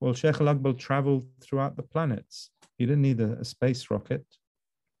 Well, Sheikh Al-Akbar traveled throughout the planets. He didn't need a space rocket.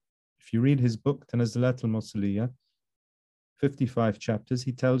 If you read his book, Tanazzulat al-Mawsiliyah, 55 chapters,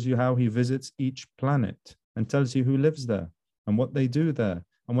 he tells you how he visits each planet and tells you who lives there and what they do there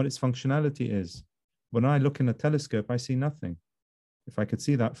and what its functionality is. When I look in a telescope, I see nothing. If I could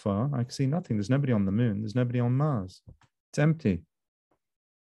see that far, I could see nothing. There's nobody on the moon. There's nobody on Mars. It's empty.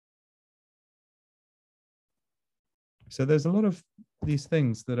 So there's a lot of these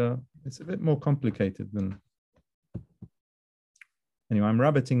things that are, it's a bit more complicated than, anyway, I'm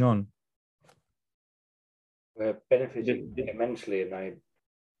rabbiting on. We're benefiting immensely, and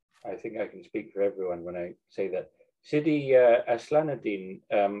I think I can speak for everyone when I say that. Sidi Aslanuddin,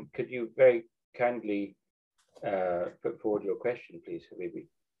 could you very kindly put forward your question, please, Habibi?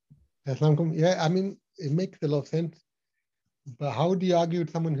 Assalamualaikum. Yeah, I mean, it makes a lot of sense. But how do you argue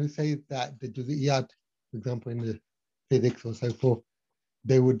with someone who says that the Juz'iyat, for example, in the physics or so forth,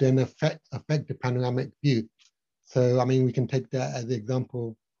 they would then affect the panoramic view? So, I mean, we can take that as an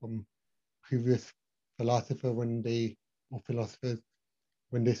example from previous philosophers when they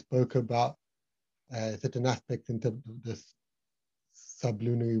spoke about certain aspects into the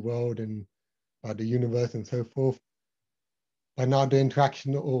sublunary world and about the universe and so forth. But now the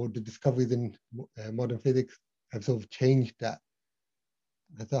interaction or the discoveries in modern physics have sort of changed that.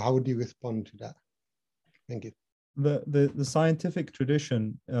 So how would you respond to that? Thank you. The scientific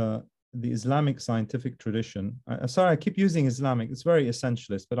tradition, the Islamic scientific tradition, sorry, I keep using Islamic, it's very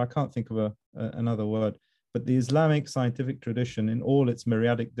essentialist, but I can't think of another word. But the Islamic scientific tradition, in all its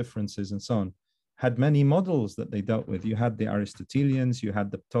myriadic differences and so on, had many models that they dealt with. You had the Aristotelians, you had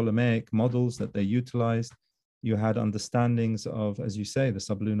the Ptolemaic models that they utilized. You had understandings of, as you say, the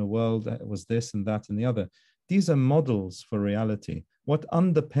sublunar world was this and that and the other. These are models for reality. What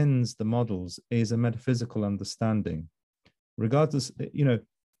underpins the models is a metaphysical understanding. Regardless, you know,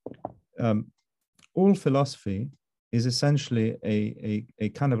 all philosophy is essentially a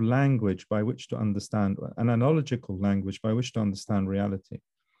kind of language by which to understand, an analogical language by which to understand reality.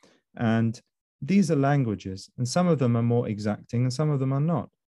 And these are languages, and some of them are more exacting and some of them are not.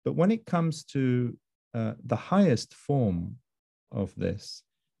 But when it comes to the highest form of this,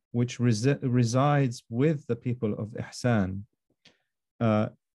 which resides with the people of Ihsan,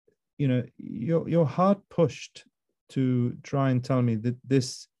 you know, you're hard pushed to try and tell me that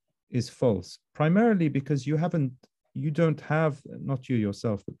this is false, primarily because you don't have, not you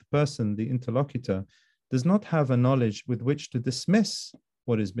yourself, but the person, the interlocutor, does not have a knowledge with which to dismiss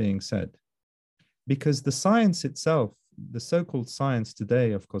what is being said. Because the science itself, the so-called science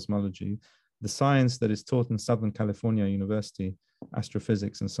today of cosmology, the science that is taught in Southern California University,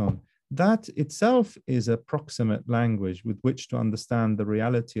 astrophysics and so on, that itself is a proximate language with which to understand the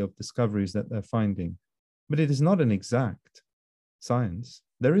reality of discoveries that they're finding. But it is not an exact science.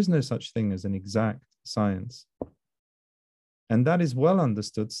 There is no such thing as an exact science. And that is well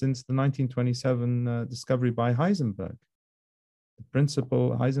understood since the 1927 discovery by Heisenberg, the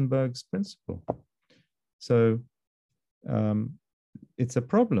principle, Heisenberg's principle. So it's a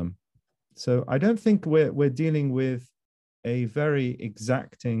problem. So I don't think we're dealing with a very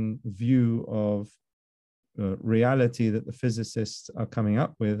exacting view of reality that the physicists are coming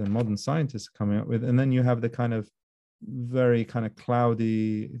up with and modern scientists are coming up with. And then you have the kind of very kind of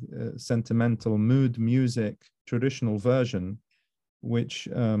cloudy, sentimental mood music, traditional version, which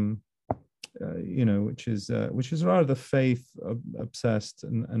which is rather faith obsessed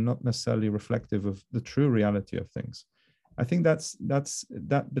and not necessarily reflective of the true reality of things. I think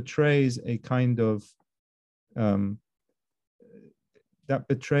that betrays a kind of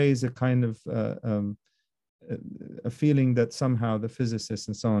a feeling that somehow the physicists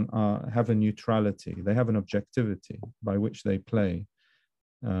and so on have a neutrality. They have an objectivity by which they play.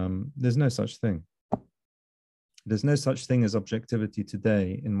 There's no such thing. There's no such thing as objectivity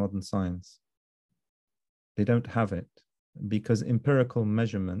today in modern science. They don't have it because empirical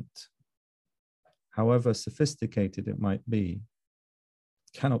measurement, however sophisticated it might be,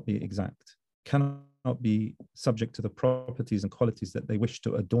 cannot be exact, cannot be subject to the properties and qualities that they wish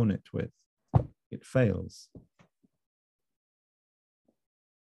to adorn it with. It fails.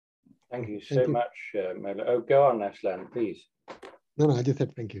 Thank you so much, Mawlana. Oh, go on, Aslan, please. No, I just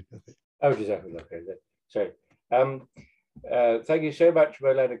said thank you. That's it. Oh, exactly. Okay, sorry. Thank you so much,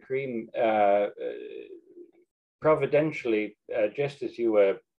 Mawlana Karim. Providentially, just as you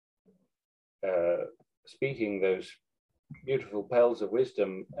were speaking those beautiful pearls of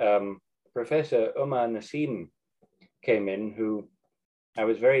wisdom, Professor Omar Nasim came in, who I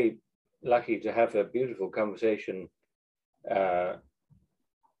was very lucky to have a beautiful conversation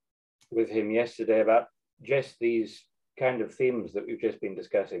with him yesterday about just these kind of themes that we've just been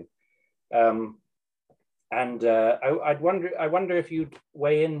discussing. I wonder if you'd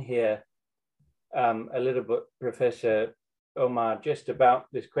weigh in here a little bit, Professor Omar, just about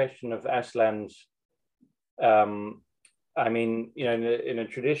this question of Aslan's. I mean, you know, in a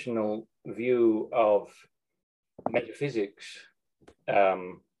traditional view of metaphysics,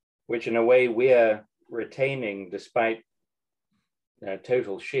 which in a way we're retaining despite a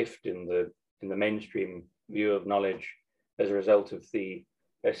total shift in the mainstream view of knowledge as a result of the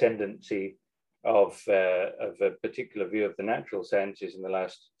ascendancy of a particular view of the natural sciences in the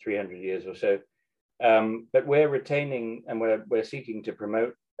last 300 years or so. But we're retaining and we're seeking to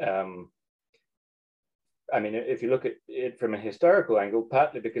promote. I mean, if you look at it from a historical angle,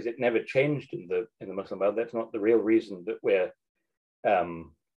 partly because it never changed in the Muslim world, that's not the real reason that we're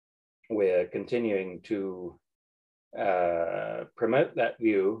continuing to promote that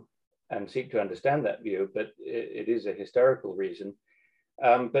view and seek to understand that view, but it is a historical reason.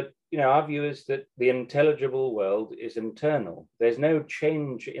 But you know, our view is that the intelligible world is internal. There's no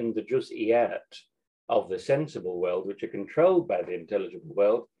change in the juz'iyat of the sensible world, which are controlled by the intelligible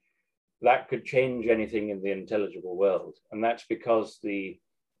world, that could change anything in the intelligible world. And that's because the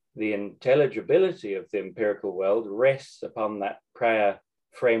intelligibility of the empirical world rests upon that prior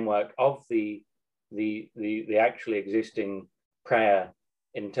framework of the actually existing prior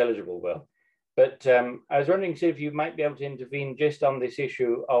intelligible world. But I was wondering, see if you might be able to intervene just on this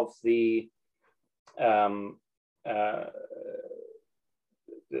issue of the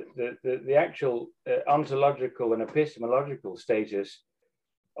actual ontological and epistemological status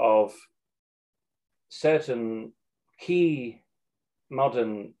of certain key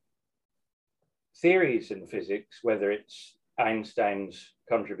modern theories in physics, whether it's Einstein's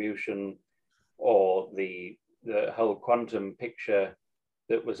contribution or the whole quantum picture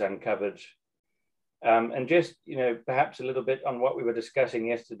that was uncovered. And just, you know, perhaps a little bit on what we were discussing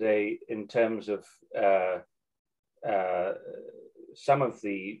yesterday in terms of some of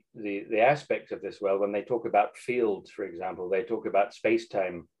the aspects of this world. When they talk about fields, for example, they talk about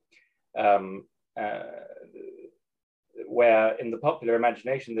space-time, where in the popular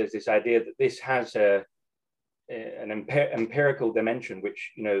imagination, there's this idea that this has an empirical dimension,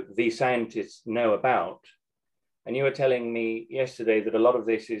 which, you know, the scientists know about. And you were telling me yesterday that a lot of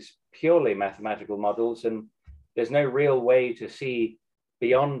this is purely mathematical models, and there's no real way to see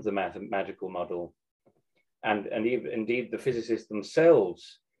beyond the mathematical model. And even, indeed, the physicists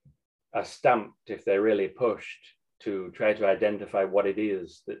themselves are stumped if they're really pushed to try to identify what it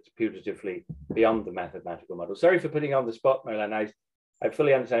is that's putatively beyond the mathematical model. Sorry for putting you on the spot, Merlin. I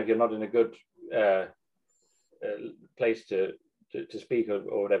fully understand if you're not in a good place to speak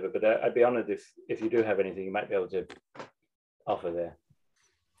or whatever, but I'd be honored if you do have anything you might be able to offer there.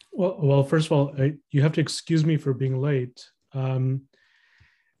 Well, first of all, you have to excuse me for being late.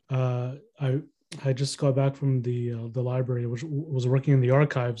 I just got back from the library, which was working in the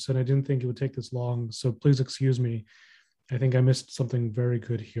archives, and I didn't think it would take this long. So please excuse me. I think I missed something very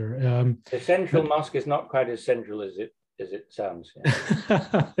good here. The central mosque is not quite as central as it sounds.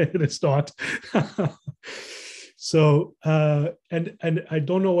 Yeah. It is not. So, and I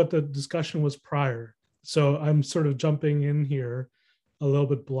don't know what the discussion was prior. So I'm sort of jumping in here a little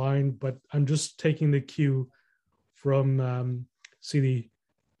bit blind, but I'm just taking the cue from Sidi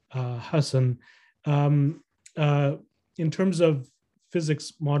Hassan. In terms of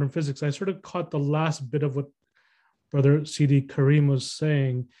physics, modern physics, I sort of caught the last bit of what Brother Sidi Karim was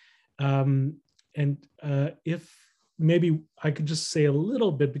saying. If maybe I could just say a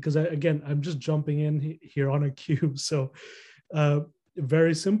little bit, because I'm just jumping in here on a cue. So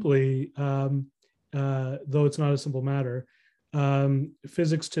very simply, though it's not a simple matter,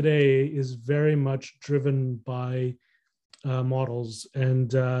 physics today is very much driven by models,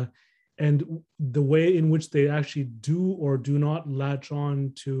 and the way in which they actually do or do not latch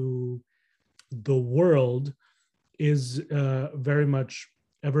on to the world is very much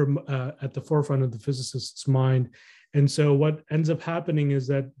ever at the forefront of the physicist's mind. And so what ends up happening is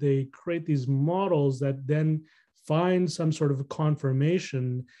that they create these models that then find some sort of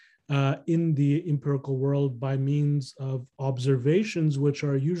confirmation in the empirical world by means of observations, which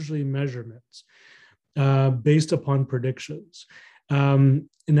are usually measurements based upon predictions.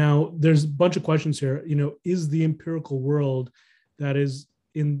 Now, there's a bunch of questions here. You know, is the empirical world that is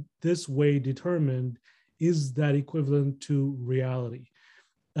in this way determined, is that equivalent to reality?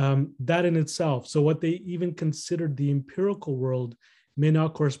 That in itself, so what they even considered the empirical world may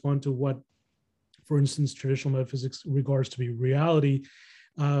not correspond to what, for instance, traditional metaphysics regards to be reality.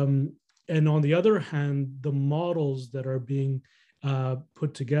 And on the other hand, the models that are being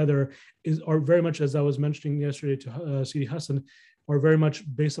put together are very much, as I was mentioning yesterday to Sidi Hassan, are very much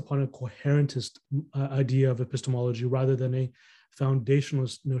based upon a coherentist idea of epistemology rather than a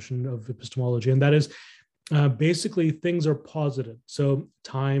foundationalist notion of epistemology. And that is basically things are posited. So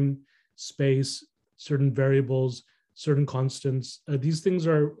time, space, certain variables, certain constants, these things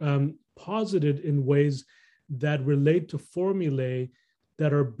are posited in ways that relate to formulae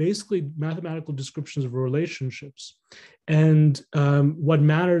that are basically mathematical descriptions of relationships. And what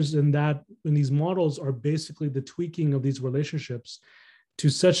matters in these models are basically the tweaking of these relationships to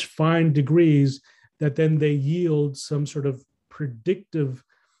such fine degrees that then they yield some sort of predictive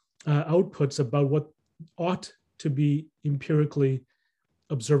outputs about what ought to be empirically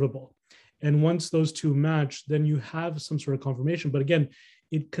observable. And once those two match, then you have some sort of confirmation. But again,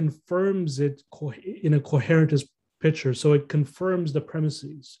 it confirms it in a coherentist picture. So it confirms the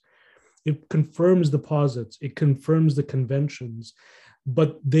premises, it confirms the posits, it confirms the conventions,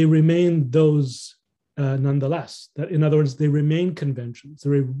 but they remain those nonetheless. That, in other words, they remain conventions, they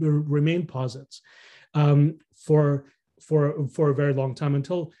remain posits for a very long time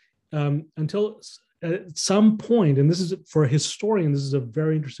until at some point, and this is for a historian, this is a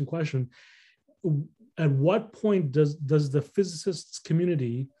very interesting question. At what point does the physicists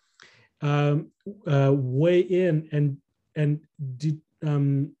community weigh in and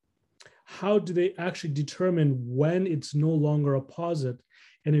how do they actually determine when it's no longer a posit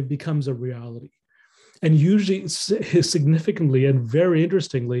and it becomes a reality? And usually, significantly and very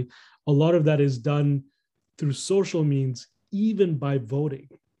interestingly, a lot of that is done through social means, even by voting.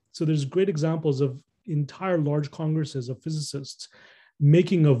 So there's great examples of entire large congresses of physicists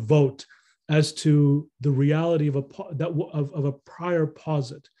making a vote as to the reality of a prior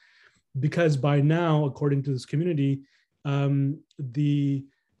posit, because by now, according to this community, the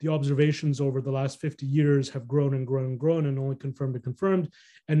observations over the last 50 years have grown and grown and grown and only confirmed and confirmed,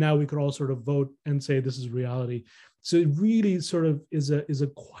 and now we could all sort of vote and say this is reality. So it really sort of is a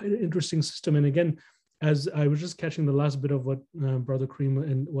quite an interesting system. And again, as I was just catching the last bit of what Brother Karim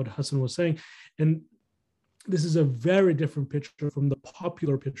and what Hassan was saying, and this is a very different picture from the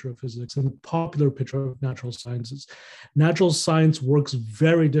popular picture of physics and the popular picture of natural sciences. Natural science works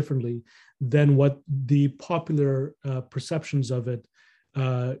very differently than what the popular perceptions of it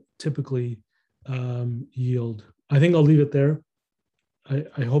typically yield. I think I'll leave it there.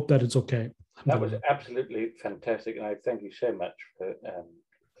 I hope that it's okay. That was absolutely fantastic, and I thank you so much for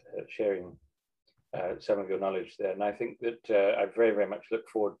sharing some of your knowledge there. And I think that I very, very much look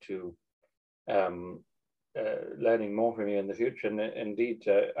forward to learning more from you in the future. And indeed,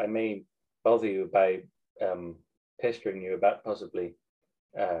 I may bother you by pestering you about possibly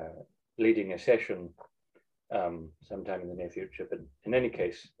leading a session sometime in the near future. But in any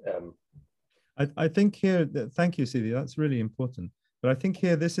case, I think here, thank you, Sidi, that's really important. But I think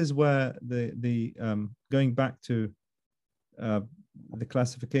here, this is where the going back to the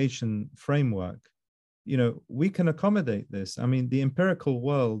classification framework, you know, we can accommodate this. I mean, the empirical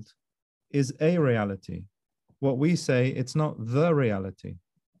world is a reality. What we say, it's not the reality.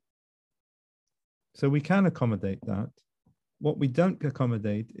 So we can accommodate that. What we don't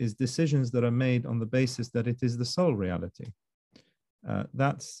accommodate is decisions that are made on the basis that it is the sole reality.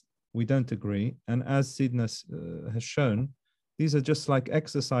 We don't agree. And as Sidnas has shown, these are just like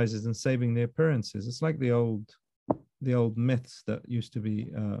exercises in saving the appearances. It's like the old myths that used to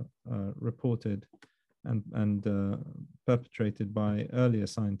be reported and perpetrated by earlier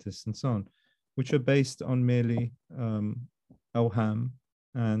scientists and so on, which are based on merely awham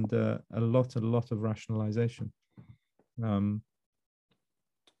and a lot of rationalization.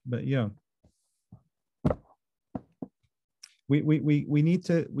 But yeah, we need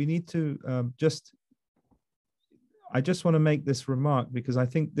to just. I just want to make this remark because I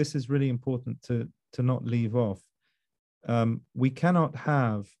think this is really important to not leave off. We cannot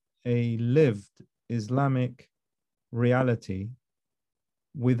have a lived Islamic reality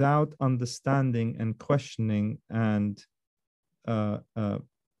without understanding and questioning and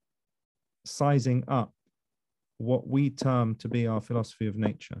sizing up what we term to be our philosophy of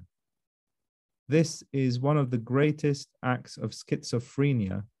nature. This is one of the greatest acts of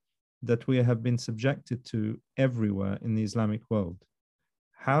schizophrenia that we have been subjected to everywhere in the Islamic world.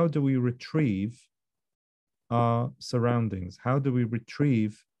 How do we retrieve our surroundings? How do we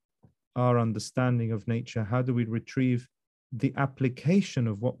retrieve our understanding of nature? How do we retrieve the application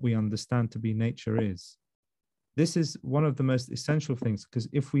of what we understand to be nature is? This is one of the most essential things, because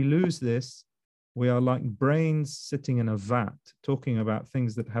if we lose this, we are like brains sitting in a vat, talking about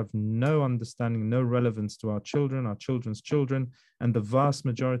things that have no understanding, no relevance to our children, our children's children, and the vast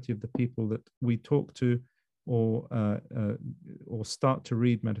majority of the people that we talk to or start to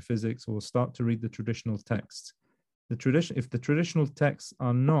read metaphysics or start to read the traditional texts. If the traditional texts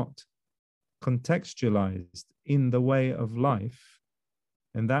are not contextualized in the way of life,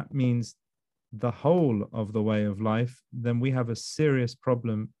 and that means the whole of the way of life, then we have a serious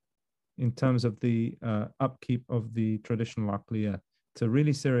problem in terms of the upkeep of the traditional aqliyah. It's a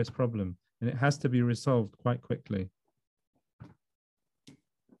really serious problem, and it has to be resolved quite quickly.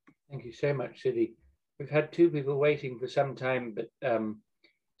 Thank you so much, Sidi. We've had two people waiting for some time, but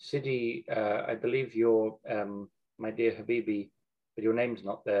Sidi, I believe you're my dear Habibi, but your name's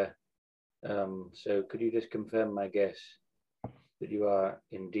not there. So could you just confirm my guess that you are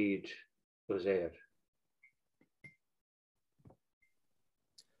indeed Uzair?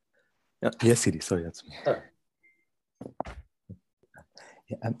 Yes, Sidi, sorry, that's me. Oh.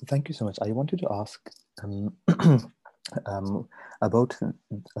 Yeah, thank you so much. I wanted to ask about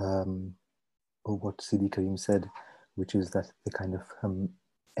what Sidi Karim said, which is that the kind of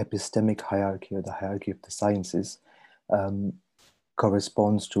epistemic hierarchy or the hierarchy of the sciences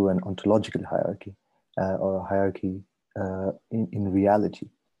corresponds to an ontological hierarchy or a hierarchy in reality.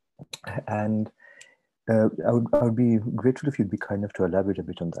 And I would be grateful if you'd be kind enough to elaborate a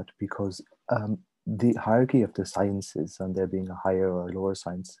bit on that, because the hierarchy of the sciences and there being a higher or lower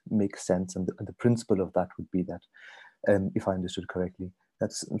science makes sense. And the principle of that would be that, if I understood correctly,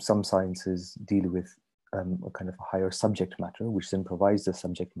 that some sciences deal with a kind of a higher subject matter, which then provides the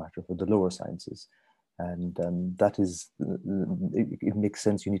subject matter for the lower sciences. And that is, it makes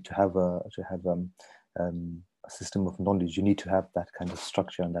sense. You need to have a system of knowledge. You need to have that kind of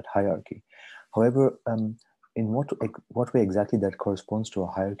structure and that hierarchy. However, in what way exactly that corresponds to a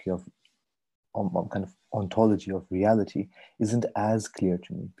hierarchy of kind of ontology of reality isn't as clear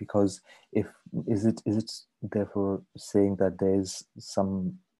to me, because is it therefore saying that there's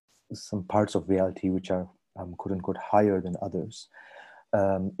some parts of reality which are quote unquote higher than others?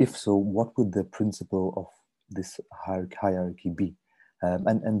 If so, what would the principle of this hierarchy be?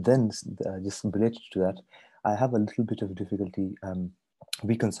 And then just related to that, I have a little bit of difficulty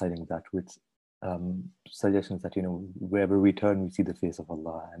reconciling that with suggestions that, you know, wherever we turn, we see the face of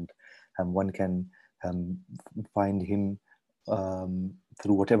Allah, and one can find him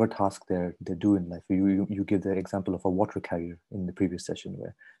through whatever task they do in life. You give the example of a water carrier in the previous session,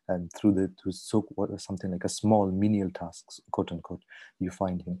 where through something like a small menial tasks, quote unquote, you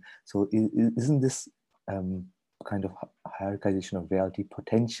find him. So isn't this kind of hierarchization of reality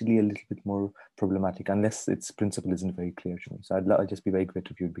potentially a little bit more problematic, unless its principle isn't very clear to me? So I'd just be very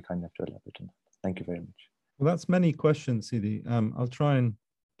grateful if you'd be kind enough to elaborate on that. Thank you very much. Well, that's many questions, Sidi. I'll try and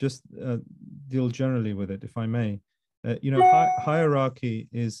just deal generally with it, if I may. Hierarchy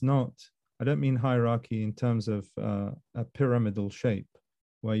is not, I don't mean hierarchy in terms of a pyramidal shape,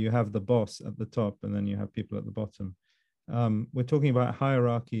 where you have the boss at the top and then you have people at the bottom. We're talking about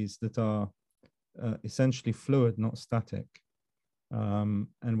hierarchies that are essentially fluid, not static. And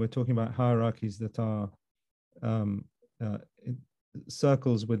we're talking about hierarchies that are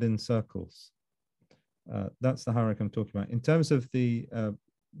circles within circles. That's the hierarchy I'm talking about. In terms of the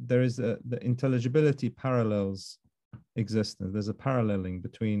intelligibility parallels existence. There's a paralleling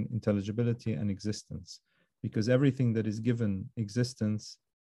between intelligibility and existence, because everything that is given existence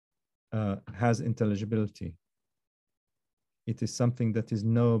has intelligibility. It is something that is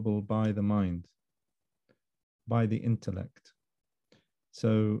knowable by the mind, by the intellect.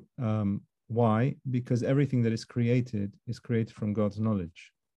 So why? Because everything that is created from God's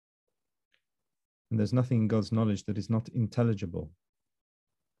knowledge. And there's nothing in God's knowledge that is not intelligible.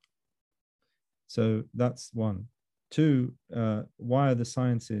 So that's one. Two, why are the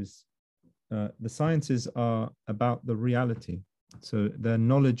sciences? The sciences are about the reality. So they're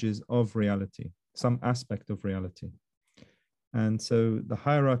knowledges of reality, some aspect of reality. And so the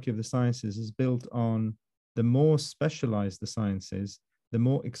hierarchy of the sciences is built on the more specialized the science is, the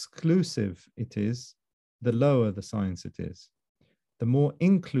more exclusive it is, the lower the science it is. The more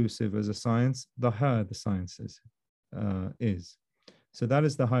inclusive as a science, the higher the science is. So that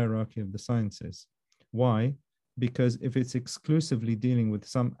is the hierarchy of the sciences. Why? Because if it's exclusively dealing with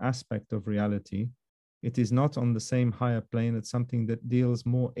some aspect of reality, it is not on the same higher plane as something that deals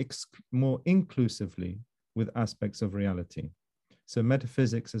more inclusively with aspects of reality. So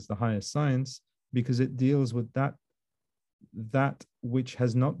metaphysics is the highest science because it deals with that which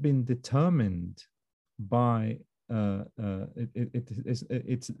has not been determined by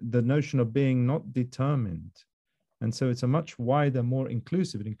it's the notion of being not determined. And so it's a much wider, more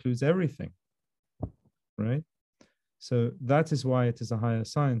inclusive. It includes everything, right? So that is why it is a higher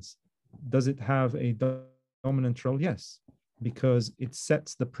science. Does it have a dominant role? Yes, because it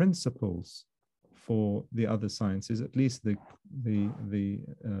sets the principles for the other sciences, at least the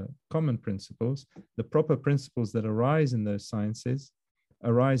common principles. The proper principles that arise in those sciences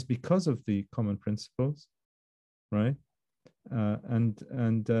arise because of the common principles, right? And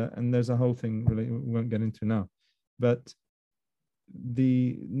there's a whole thing really we won't get into now, but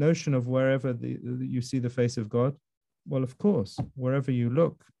the notion of wherever you see the face of God, well, of course, wherever you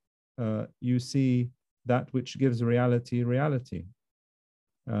look, you see that which gives reality.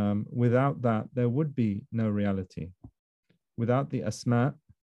 Without that, there would be no reality. Without the asma,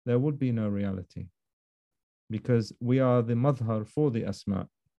 there would be no reality, because we are the madhar for the asma.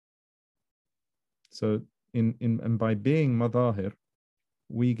 So and by being madahir,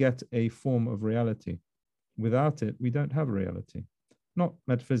 we get a form of reality. Without it, we don't have reality, not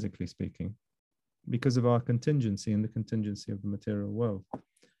metaphysically speaking, because of our contingency and the contingency of the material world.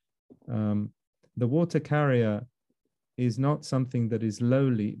 The water carrier is not something that is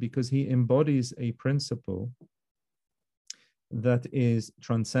lowly, because he embodies a principle that is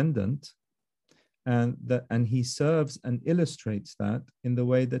transcendent, and he serves and illustrates that in the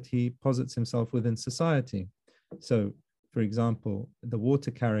way that he posits himself within society. So, for example, the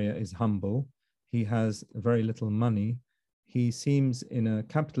water carrier is humble. He has very little money. He seems, in a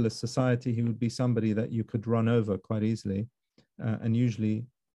capitalist society, he would be somebody that you could run over quite easily, and usually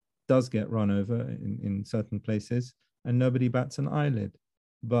does get run over in certain places, and nobody bats an eyelid.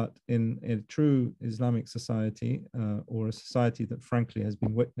 But in a true Islamic society, or a society that frankly has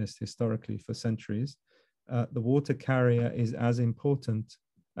been witnessed historically for centuries, the water carrier is as important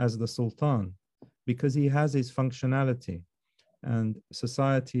as the sultan, because he has his functionality. And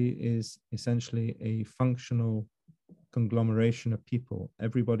society is essentially a functional conglomeration of people.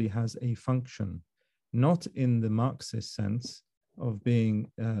 Everybody has a function, not in the Marxist sense of being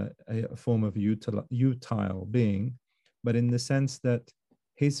a form of utile being, but in the sense that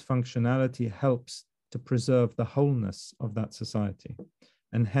his functionality helps to preserve the wholeness of that society,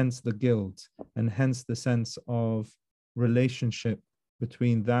 and hence the guild, and hence the sense of relationship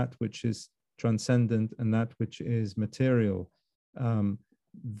between that which is transcendent and that which is material.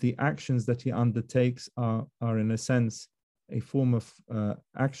 The actions that he undertakes are in a sense a form of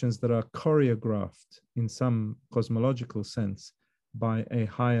actions that are choreographed in some cosmological sense by a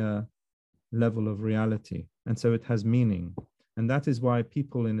higher level of reality. And so it has meaning. And that is why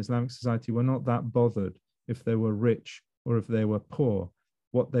people in Islamic society were not that bothered if they were rich or if they were poor.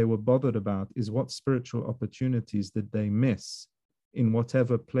 What they were bothered about is what spiritual opportunities did they miss in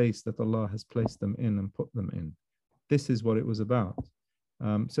whatever place that Allah has placed them in and put them in. This is what it was about.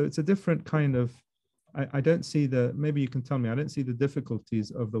 So it's a different kind of, I don't see the, maybe you can tell me, I don't see the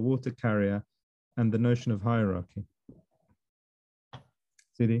difficulties of the water carrier and the notion of hierarchy.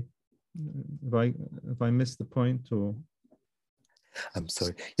 Sidi, have I missed the point or? I'm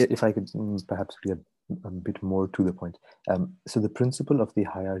sorry. Yeah, if I could perhaps get a bit more to the point. So the principle of the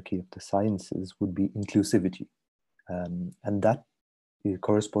hierarchy of the sciences would be inclusivity. And that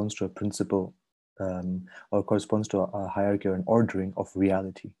corresponds to a principle or corresponds to a hierarchy or an ordering of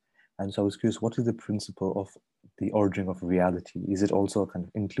reality. And so I was curious, what is the principle of the ordering of reality? Is it also a kind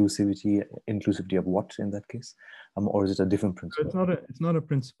of inclusivity of what in that case? Or is it a different principle? It's not a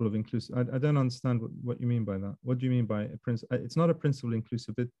principle of inclusivity. I don't understand what you mean by that. What do you mean by a principle? It's not a principle of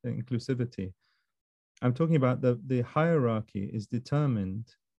inclusivity. I'm talking about the hierarchy is determined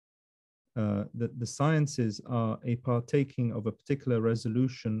that the sciences are a partaking of a particular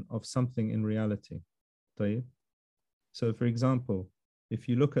resolution of something in reality. So for example, if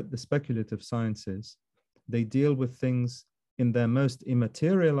you look at the speculative sciences, they deal with things in their most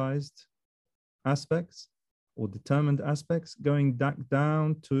immaterialized aspects or determined aspects, going back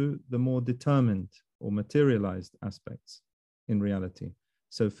down to the more determined or materialized aspects in reality.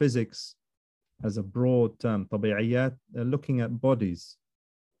 So physics as a broad term, tabi'iyat, looking at bodies.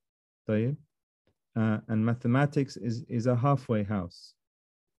 And mathematics is a halfway house,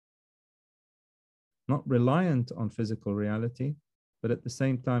 not reliant on physical reality, but at the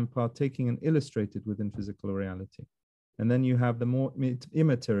same time partaking and illustrated within physical reality. And then you have the more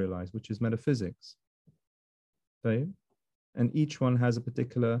immaterialized, which is metaphysics. And each one has a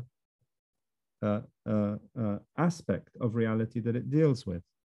particular aspect of reality that it deals with.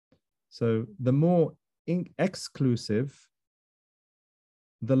 So the more exclusive,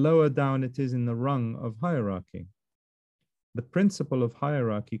 the lower down it is in the rung of hierarchy. The principle of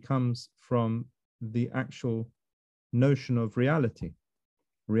hierarchy comes from the actual notion of reality.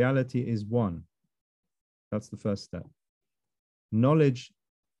 Reality is one. That's the first step. Knowledge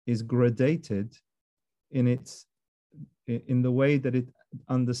is gradated in the way that it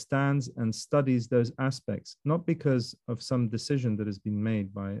understands and studies those aspects, not because of some decision that has been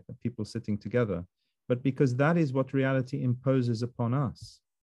made by people sitting together, but because that is what reality imposes upon us.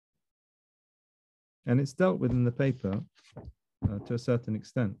 And it's dealt with in the paper to a certain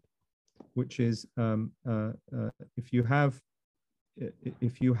extent, which is if you have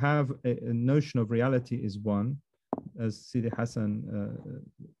a notion of reality is one, as Sidi Hassan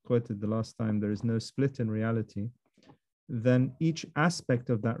quoted the last time, there is no split in reality, then each aspect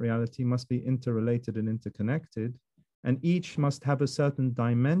of that reality must be interrelated and interconnected, and each must have a certain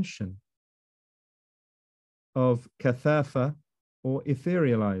dimension of kathafa or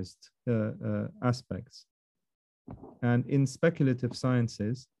etherealized aspects. And in speculative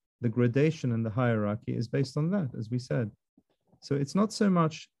sciences, the gradation and the hierarchy is based on that, as we said. So it's not so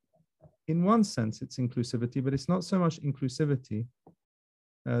much, in one sense, it's inclusivity, but it's not so much inclusivity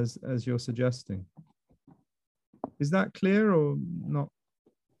as you're suggesting. Is that clear or not?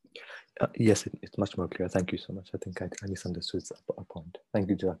 Yes, it's much more clear. Thank you so much. I think I misunderstood a point. Thank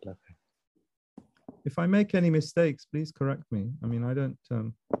you, Jazakallah. If I make any mistakes, please correct me. I mean, I don't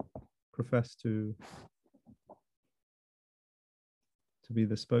profess to be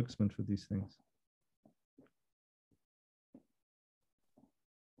the spokesman for these things.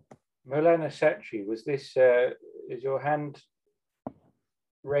 Maulana Sachi, was this, is your hand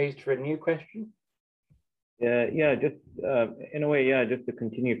raised for a new question? Yeah, just in a way, yeah, just to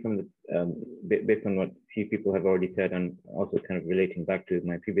continue from the, based on what a few people have already said, and also kind of relating back to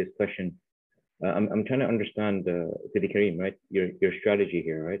my previous question, I'm trying to understand, Sidi Karim, right, your strategy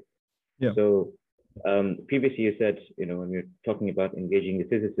here, right? Yeah. So previously you said, when you're talking about engaging the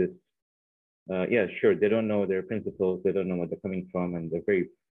physicists, yeah, sure, they don't know their principles, they don't know what they're coming from, and they're very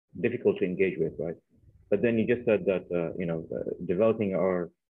difficult to engage with, right? But then you just said that, developing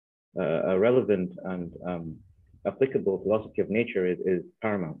our a relevant and applicable philosophy of nature is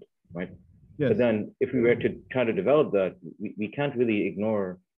paramount, right? Yes. But then if we were to try to develop that, we can't really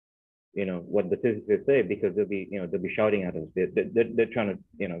ignore, what the physicists say, because they'll be shouting at us. They're trying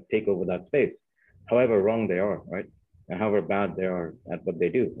to, take over that space, however wrong they are, right? And however bad they are at what they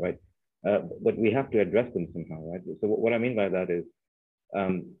do, right? But we have to address them somehow, right? So what I mean by that is,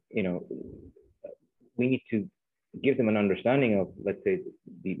 we need to give them an understanding of, let's say,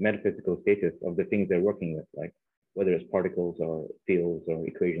 the metaphysical status of the things they're working with, like whether it's particles or fields or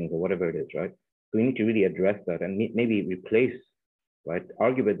equations or whatever it is, right? So we need to really address that and maybe replace, right?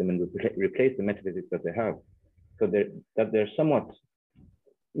 Argue with them and replace the metaphysics that they have, so that they're somewhat,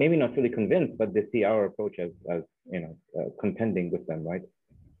 maybe not fully convinced, but they see our approach as contending with them, right?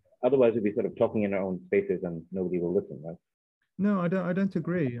 Otherwise, we'll be sort of talking in our own spaces and nobody will listen, right? No, I don't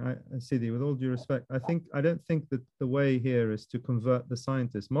agree, Sidi, with all due respect. I don't think that the way here is to convert the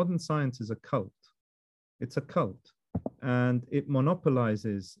scientists. Modern science is a cult. It's a cult, and it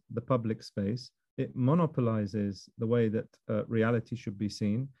monopolizes the public space. It monopolizes the way that reality should be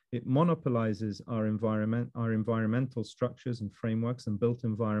seen. It monopolizes our environmental structures and frameworks and built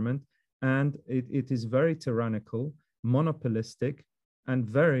environment. And it is very tyrannical, monopolistic, and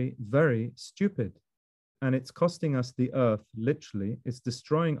very, very stupid. And it's costing us the earth, literally. It's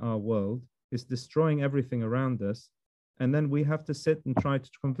destroying our world. It's destroying everything around us. And then we have to sit and try to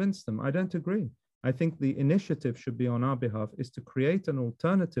convince them. I don't agree. I think the initiative should be on our behalf is to create an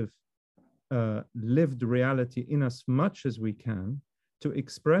alternative lived reality in as much as we can, to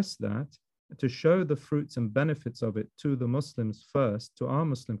express that, to show the fruits and benefits of it to the Muslims first, to our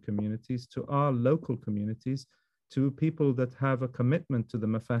Muslim communities, to our local communities, to people that have a commitment to the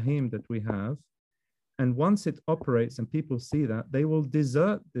mafahim that we have. And once it operates and people see that, they will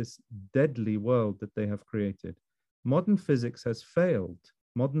desert this deadly world that they have created. Modern physics has failed.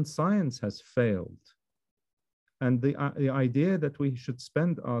 Modern science has failed. And the idea that we should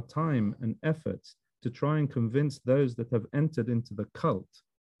spend our time and efforts to try and convince those that have entered into the cult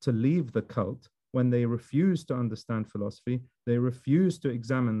to leave the cult when they refuse to understand philosophy, they refuse to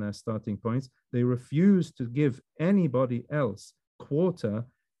examine their starting points, they refuse to give anybody else quarter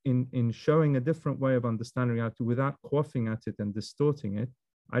in showing a different way of understanding reality without quaffing at it and distorting it.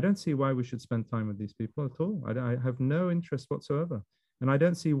 I don't see why we should spend time with these people at all. I have no interest whatsoever. And I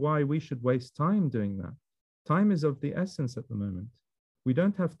don't see why we should waste time doing that. Time is of the essence at the moment. We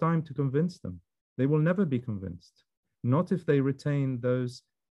don't have time to convince them. They will never be convinced, not if they retain those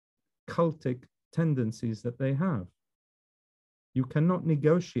cultic tendencies that they have. You cannot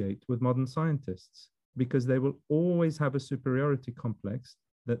negotiate with modern scientists because they will always have a superiority complex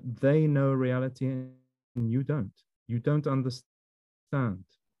that they know reality and you don't. You don't understand.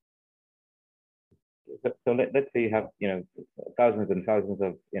 So let's say you have, thousands and thousands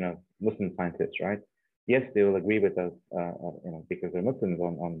of, Muslim scientists, right? Yes, they will agree with us, because they're Muslims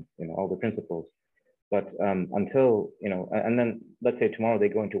on all the principles. But until, and then let's say tomorrow they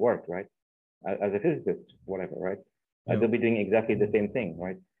go into work, right? As a physicist, whatever, right? Yeah. They'll be doing exactly the same thing,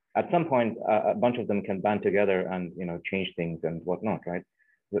 right? At some point, a bunch of them can band together and, change things and whatnot, right?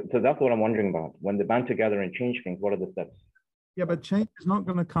 So that's what I'm wondering about. When they band together and change things, what are the steps? Yeah, but change is not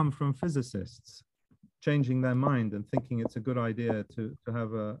going to come from physicists changing their mind and thinking it's a good idea to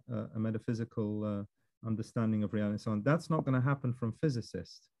have a metaphysical understanding of reality and so on. That's not going to happen from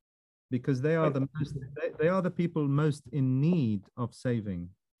physicists because they are the people most in need of saving.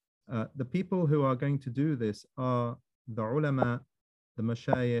 The people who are going to do this are the ulama, the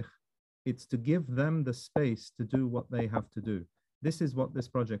mashayikh. It's to give them the space to do what they have to do. This is what this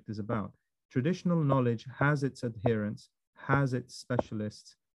project is about. Traditional knowledge has its adherents, has its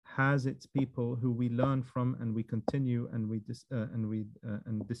specialists, has its people who we learn from, and we continue, and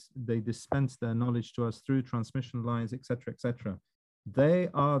they dispense their knowledge to us through transmission lines, etc., etc. They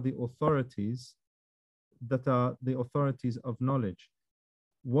are the authorities that are the authorities of knowledge.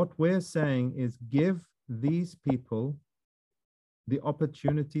 What we're saying is give these people the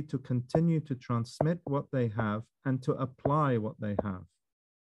opportunity to continue to transmit what they have and to apply what they have.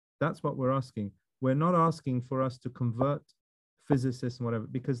 That's what we're asking. We're not asking for us to convert physicists and whatever,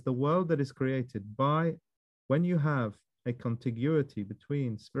 because the world that is created by, when you have a contiguity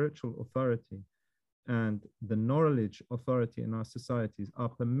between spiritual authority and the knowledge authority in our societies are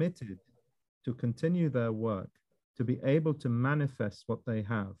permitted to continue their work, to be able to manifest what they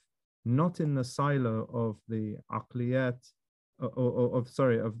have, not in the silo of the aqliyat, of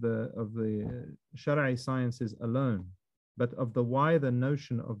the Shara'i sciences alone, but of the wider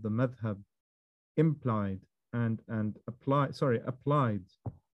notion of the madhab implied and applied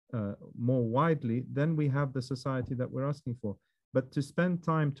more widely, then we have the society that we're asking for. But to spend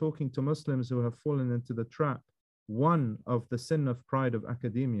time talking to Muslims who have fallen into the trap, one, of the sin of pride of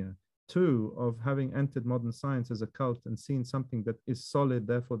academia, two, of having entered modern science as a cult and seen something that is solid,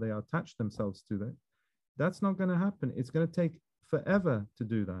 therefore they attach themselves to that, that's not going to happen. It's going to take forever to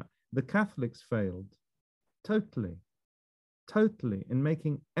do that. The Catholics failed totally in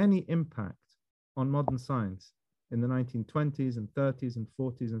making any impact on modern science in the 1920s and 30s and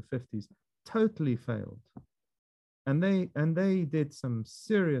 40s and 50s, totally failed. And they did some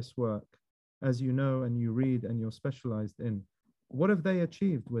serious work, as you know, and you read and you're specialized in. What have they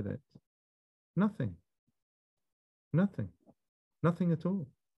achieved with it? Nothing. Nothing. Nothing at all.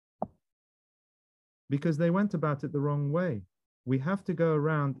 Because they went about it the wrong way. We have to go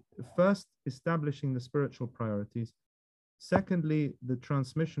around first establishing the spiritual priorities, secondly, the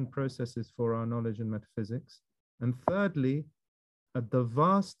transmission processes for our knowledge and metaphysics, and thirdly, the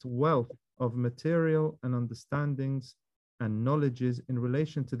vast wealth of material and understandings and knowledges in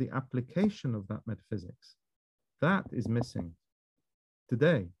relation to the application of that metaphysics. That is missing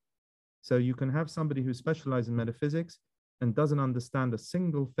today. So you can have somebody who specializes in metaphysics and doesn't understand a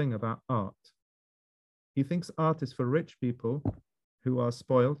single thing about art. He thinks art is for rich people who are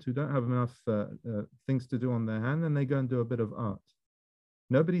spoiled, who don't have enough things to do on their hand, and they go and do a bit of art.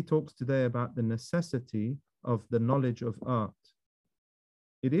 Nobody talks today about the necessity of the knowledge of art.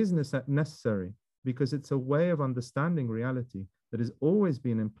 It is necessary because it's a way of understanding reality that has always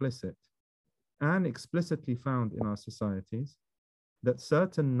been implicit and explicitly found in our societies, that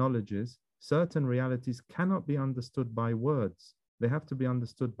certain knowledges, certain realities cannot be understood by words. They have to be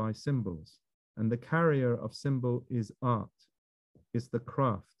understood by symbols. And the carrier of symbol is art, it's the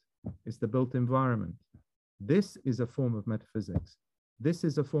craft, it's the built environment. This is a form of metaphysics. This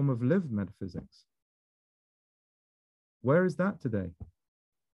is a form of lived metaphysics. Where is that today?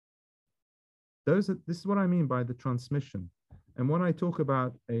 This is what I mean by the transmission. And when I talk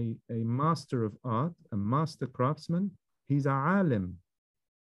about a master of art, a master craftsman, he's a alim.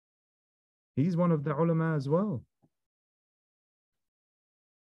 He's one of the ulama as well.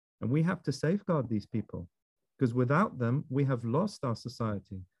 And we have to safeguard these people, because without them, we have lost our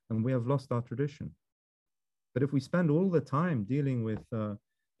society and we have lost our tradition. But if we spend all the time dealing with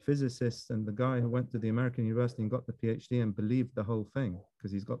physicists and the guy who went to the American university and got the PhD and believed the whole thing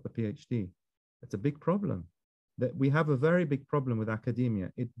because he's got the PhD, it's a big problem. That we have a very big problem with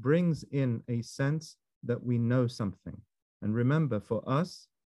academia. It brings in a sense that we know something. And remember, for us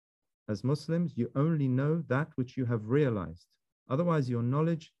as Muslims, you only know that which you have realized. Otherwise, your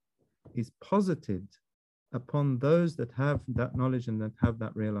knowledge is posited upon those that have that knowledge and that have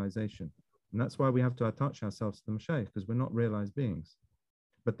that realization. And that's why we have to attach ourselves to the Mashaykh, because we're not realized beings.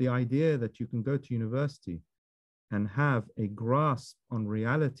 But the idea that you can go to university and have a grasp on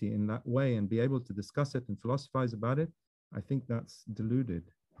reality in that way and be able to discuss it and philosophize about it, I think that's deluded.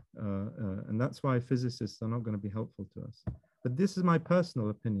 And that's why physicists are not going to be helpful to us. But this is my personal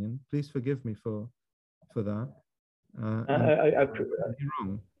opinion. Please forgive me for that. I may be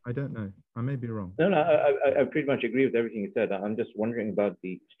wrong. I don't know. I may be wrong. No, I pretty much agree with everything you said. I'm just wondering about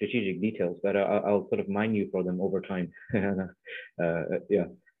the strategic details, but I'll sort of mine you for them over time. Yeah.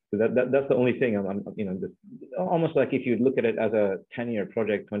 So that's the only thing. I'm just, almost like if you look at it as a 10-year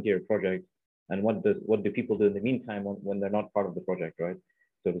project, 20-year project, and what do people do in the meantime when they're not part of the project, right?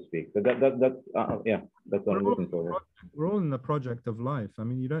 So to speak. So that's what I'm looking for. We're all in the project of life. I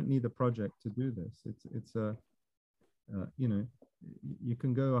mean, you don't need a project to do this. It's a you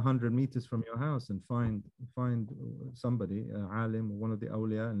can go 100 meters from your house and find somebody, alim or one of the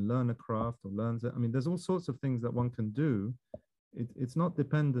awliya, and learn a craft or learns it. I mean, there's all sorts of things that one can do. It's not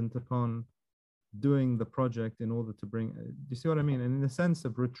dependent upon doing the project in order to bring. Do you see what I mean? And in the sense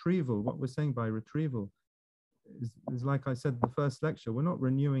of retrieval, what we're saying by retrieval is like I said in the first lecture, we're not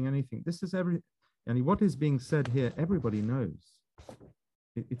renewing anything. This is and what is being said here, everybody knows.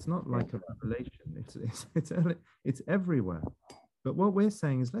 It's not like a revelation. It's everywhere. But what we're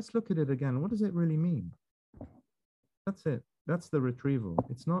saying is, let's look at it again. What does it really mean? That's it. That's the retrieval.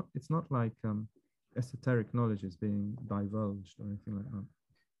 It's not like esoteric knowledge is being divulged or anything like that.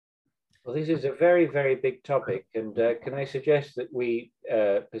 Well, this is a very, very big topic, and can I suggest that we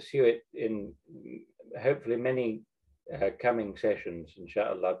pursue it in hopefully many coming sessions,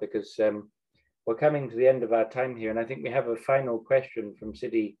 inshallah, because we're coming to the end of our time here, and I think we have a final question from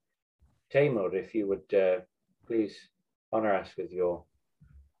Sidi Taimur, if you would please honor us with your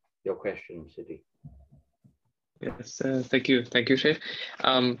question, Sidi. Yes, thank you, Sheikh.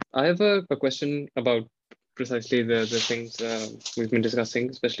 I have a question about precisely the things we've been discussing,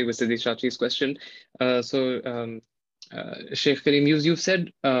 especially with Sidi Shachi's question. Sheikh Karim, you've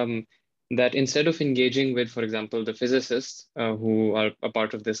said that instead of engaging with, for example, the physicists who are a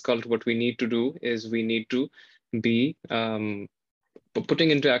part of this cult, what we need to do is we need to be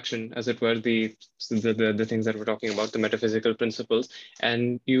putting into action, as it were, the things that we're talking about, the metaphysical principles.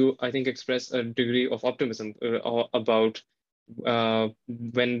 And you, I think, express a degree of optimism about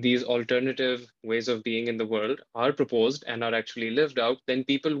when these alternative ways of being in the world are proposed and are actually lived out, then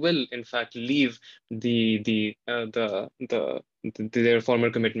people will in fact leave their former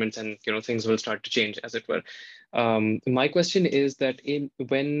commitments, and things will start to change, as it were. My question is that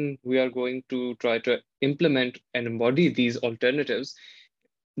when we are going to try to implement and embody these alternatives,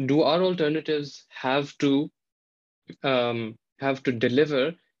 do our alternatives have to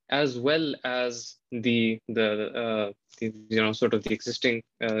deliver as well as the sort of the existing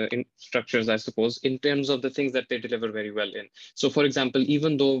structures, I suppose, in terms of the things that they deliver very well in. So, for example,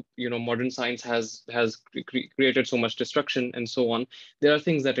 even though modern science has created so much destruction and so on, there are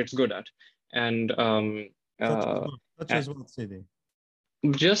things that it's good at, and such as what, Sidi?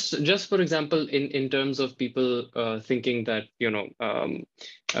 Just for example, in terms of people thinking that the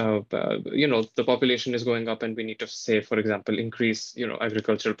population is going up and we need to, say, for example, increase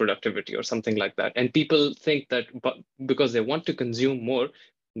agricultural productivity or something like that, and people think that because they want to consume more,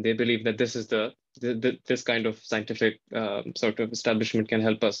 they believe that this is this kind of scientific sort of establishment can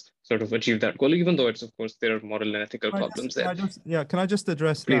help us sort of achieve that goal, even though it's, of course, there are moral and ethical problems there. Can I just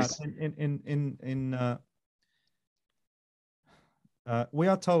address Please? that? We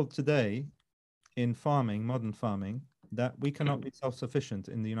are told today in farming, modern farming, that we cannot be self-sufficient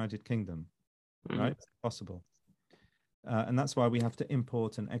in the United Kingdom, right? It's impossible. And that's why we have to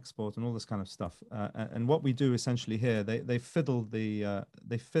import and export and all this kind of stuff. And what we do essentially here, they fiddled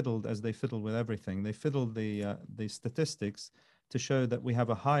as they fiddle with everything. They fiddled the statistics to show that we have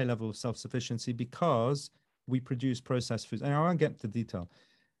a high level of self-sufficiency because we produce processed foods. And I won't get into detail.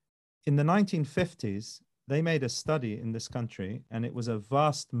 In the 1950s, they made a study in this country, and it was a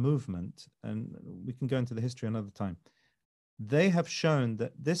vast movement, and we can go into the history another time. They have shown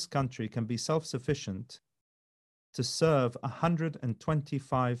that this country can be self-sufficient to serve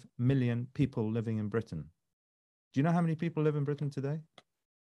 125 million people living in Britain. Do you know how many people live in Britain today?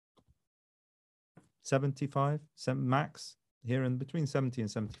 75, max, here in between 70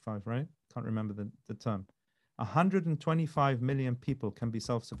 and 75, right? Can't remember the term. 125 million people can be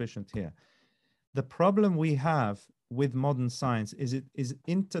self-sufficient here. The problem we have with modern science is it is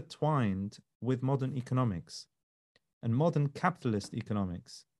intertwined with modern economics and modern capitalist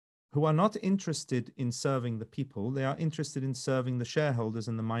economics, who are not interested in serving the people. They are interested in serving the shareholders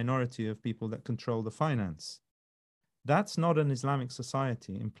and the minority of people that control the finance. That's not an Islamic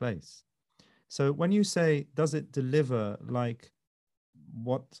society in place. So when you say, does it deliver like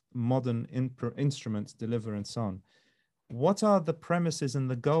what modern instruments deliver and so on, what are the premises and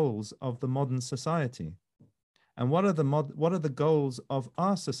the goals of the modern society? And what are the goals of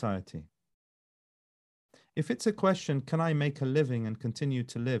our society? If it's a question, can I make a living and continue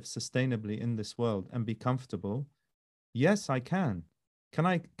to live sustainably in this world and be comfortable? Yes, I can.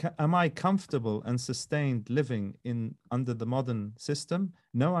 Am I comfortable and sustained living under the modern system?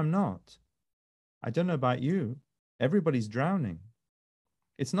 No, I'm not. I don't know about you. Everybody's drowning.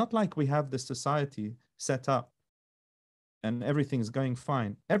 It's not like we have the society set up and everything's going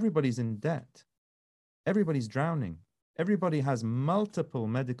fine. Everybody's in debt. Everybody's drowning. Everybody has multiple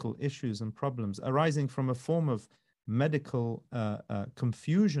medical issues and problems arising from a form of medical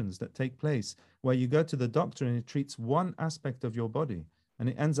confusions that take place, where you go to the doctor and it treats one aspect of your body and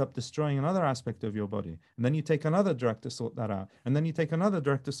it ends up destroying another aspect of your body. And then you take another drug to sort that out. And then you take another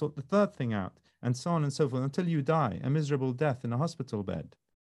drug to sort the third thing out, and so on and so forth, until you die a miserable death in a hospital bed.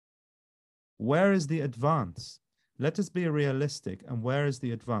 Where is the advance? Let us be realistic, and where is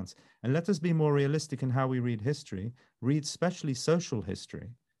the advance? And let us be more realistic in how we read history, read especially social history,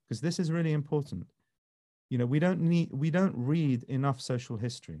 because this is really important. You know, we don't read enough social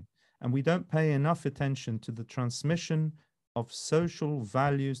history, and we don't pay enough attention to the transmission of social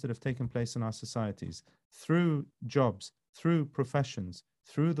values that have taken place in our societies through jobs, through professions,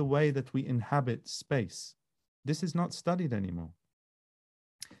 through the way that we inhabit space. This is not studied anymore.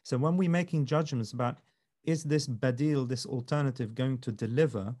 So when we're making judgments about, is this badil, this alternative, going to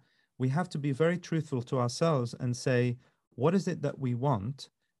deliver, we have to be very truthful to ourselves and say, what is it that we want?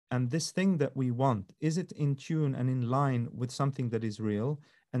 And this thing that we want, is it in tune and in line with something that is real?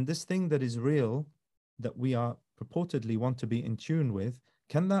 And this thing that is real, that we are purportedly want to be in tune with,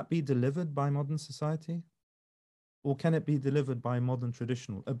 can that be delivered by modern society? Or can it be delivered by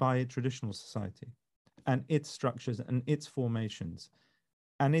a traditional society and its structures and its formations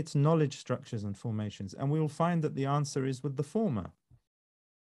and its knowledge structures and formations? And we will find that the answer is with the former.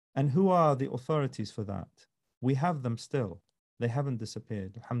 And who are the authorities for that? We have them still. They haven't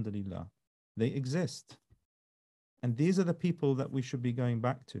disappeared, alhamdulillah. They exist. And these are the people that we should be going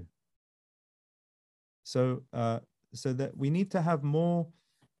back to. So, so that we need to have more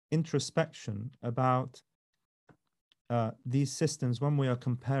introspection about these systems, when we are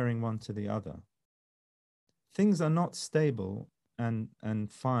comparing one to the other, things are not stable and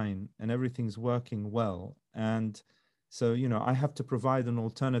fine and everything's working well. And so, you know, I have to provide an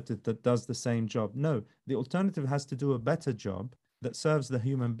alternative that does the same job. No, the alternative has to do a better job that serves the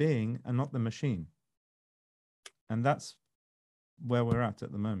human being and not the machine. And that's where we're at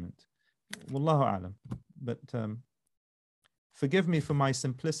the moment. Wallahu a'lam. But forgive me for my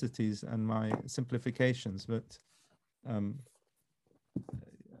simplicities and my simplifications, but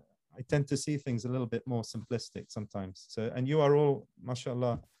I tend to see things a little bit more simplistic sometimes. So, and you are all,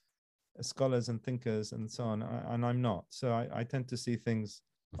 mashallah, scholars and thinkers and so on, and I'm not. So I tend to see things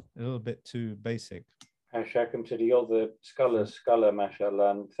a little bit too basic. Hashakum Siddhi, you're the scholar,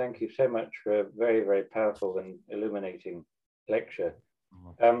 mashallah, and thank you so much for a very, very powerful and illuminating lecture.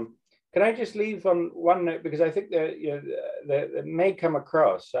 Can I just leave on one note, because I think that, you know, that may come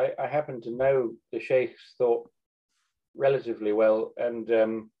across, I happen to know the Sheikh's thought relatively well, and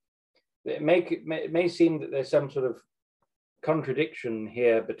it may seem that there's some sort of contradiction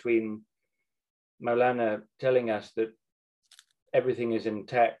here between Maulana telling us that everything is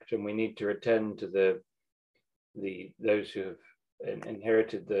intact and we need to return to those who have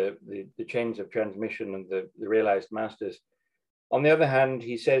inherited the chains of transmission and the realized masters. On the other hand,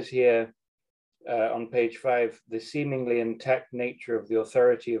 he says here on page 5, the seemingly intact nature of the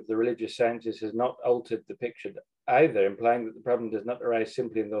authority of the religious sciences has not altered the picture either, implying that the problem does not arise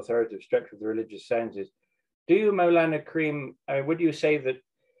simply in the authoritative structure of the religious sciences. Do you, Maulana Karim, would you say that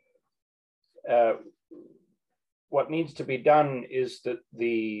what needs to be done is that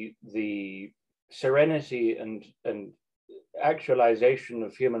the serenity and actualization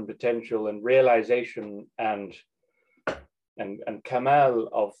of human potential and realization and kamal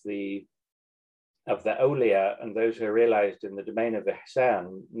of the awliya and those who are realized in the domain of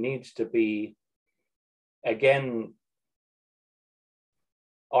ihsan needs to be again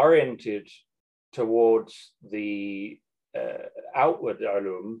oriented towards the outward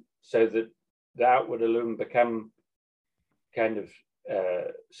ulum, so that the outward ulum become kind of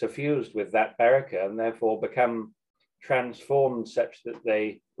suffused with that barakah and therefore become transformed such that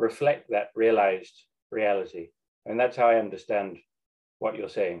they reflect that realized reality. And that's how I understand what you're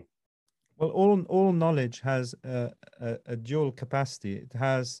saying. Well, all knowledge has a dual capacity. It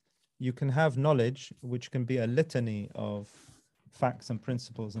has, you can have knowledge, which can be a litany of facts and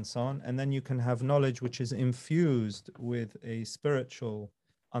principles and so on, and then you can have knowledge which is infused with a spiritual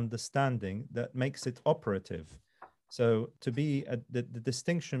understanding that makes it operative. So to be the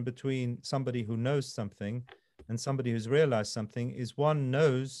distinction between somebody who knows something and somebody who's realized something is one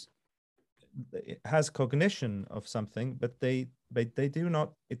knows, it has cognition of something, but they do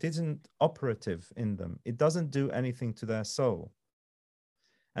not, it isn't operative in them. It doesn't do anything to their soul.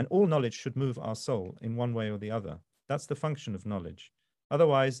 And all knowledge should move our soul in one way or the other. That's the function of knowledge.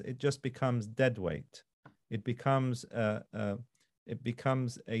 Otherwise, it just becomes dead weight. It becomes a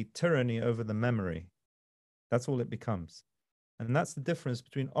tyranny over the memory. That's all it becomes. And that's the difference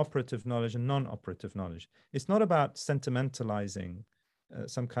between operative knowledge and non-operative knowledge. It's not about sentimentalizing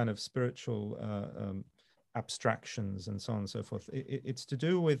some kind of spiritual abstractions and so on and so forth. It's to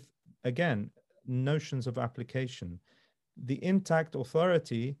do with, again, notions of application. The intact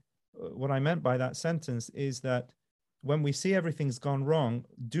authority, what I meant by that sentence is that when we see everything's gone wrong,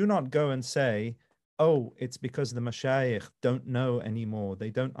 do not go and say, oh, it's because the mashayikh don't know anymore.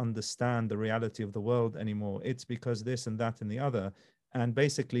 They don't understand the reality of the world anymore. It's because this and that and the other. And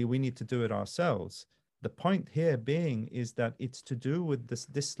basically, we need to do it ourselves. The point here being is that it's to do with this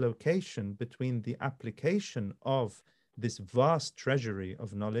dislocation between the application of this vast treasury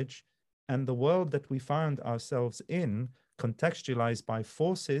of knowledge and the world that we find ourselves in, contextualized by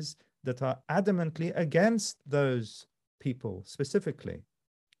forces that are adamantly against those people specifically,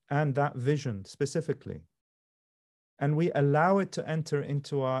 and that vision specifically. And we allow it to enter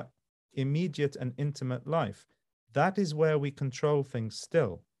into our immediate and intimate life. That is where we control things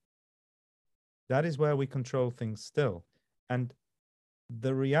still. That is where we control things still. And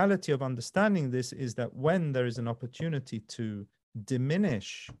the reality of understanding this is that when there is an opportunity to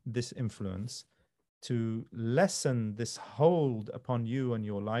diminish this influence, to lessen this hold upon you and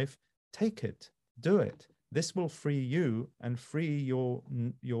your life, take it, do it. This will free you and free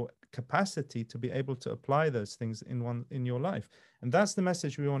your capacity to be able to apply those things in your life. And that's the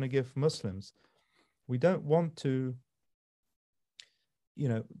message we want to give Muslims. We don't want to, you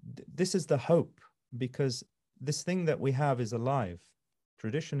know, this is the hope, because this thing that we have is alive.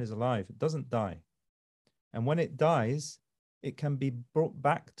 Tradition is alive. It doesn't die. And when it dies, it can be brought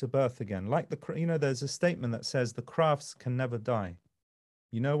back to birth again. Like there's a statement that says the crafts can never die.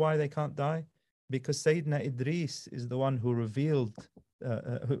 You know why they can't die? because Sayyidina Idris is the one who revealed,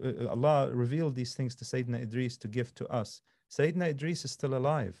 Allah revealed these things to Sayyidina Idris to give to us. Sayyidina Idris is still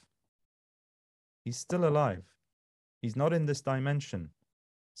alive. He's still alive. He's not in this dimension.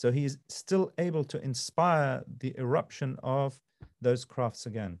 So he's still able to inspire the eruption of those crafts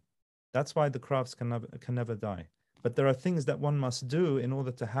again. That's why the crafts can never die. But there are things that one must do in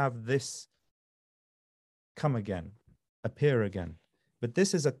order to have this come again, appear again. But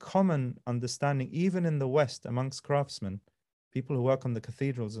this is a common understanding, even in the West, amongst craftsmen, people who work on the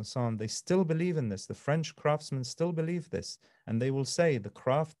cathedrals and so on, they still believe in this. The French craftsmen still believe this. And they will say the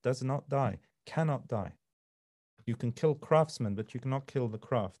craft does not die, cannot die. You can kill craftsmen, but you cannot kill the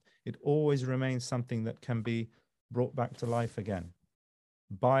craft. It always remains something that can be brought back to life again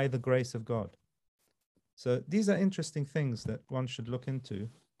by the grace of God. So these are interesting things that one should look into,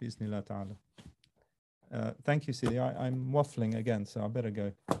 Bismillah ta'ala. Thank you, Sidi. I'm waffling again, so I better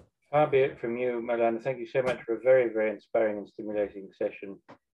go. Far be it from you, Maulana. Thank you so much for a very, very inspiring and stimulating session,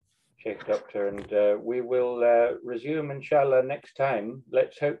 Sheikh Doctor. And we will resume, inshallah, next time.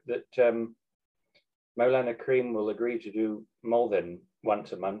 Let's hope that Maulana Kareem will agree to do more than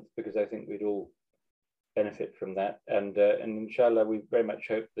once a month, because I think we'd all benefit from that. And inshallah, we very much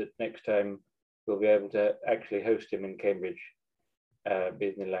hope that next time we'll be able to actually host him in Cambridge,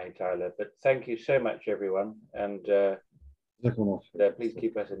 Bismillah ta'ala. But thank you so much, everyone. And please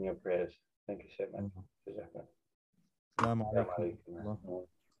keep us in your prayers. Thank you so much. Assalamu alaikum.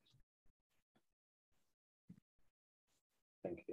 Thank you.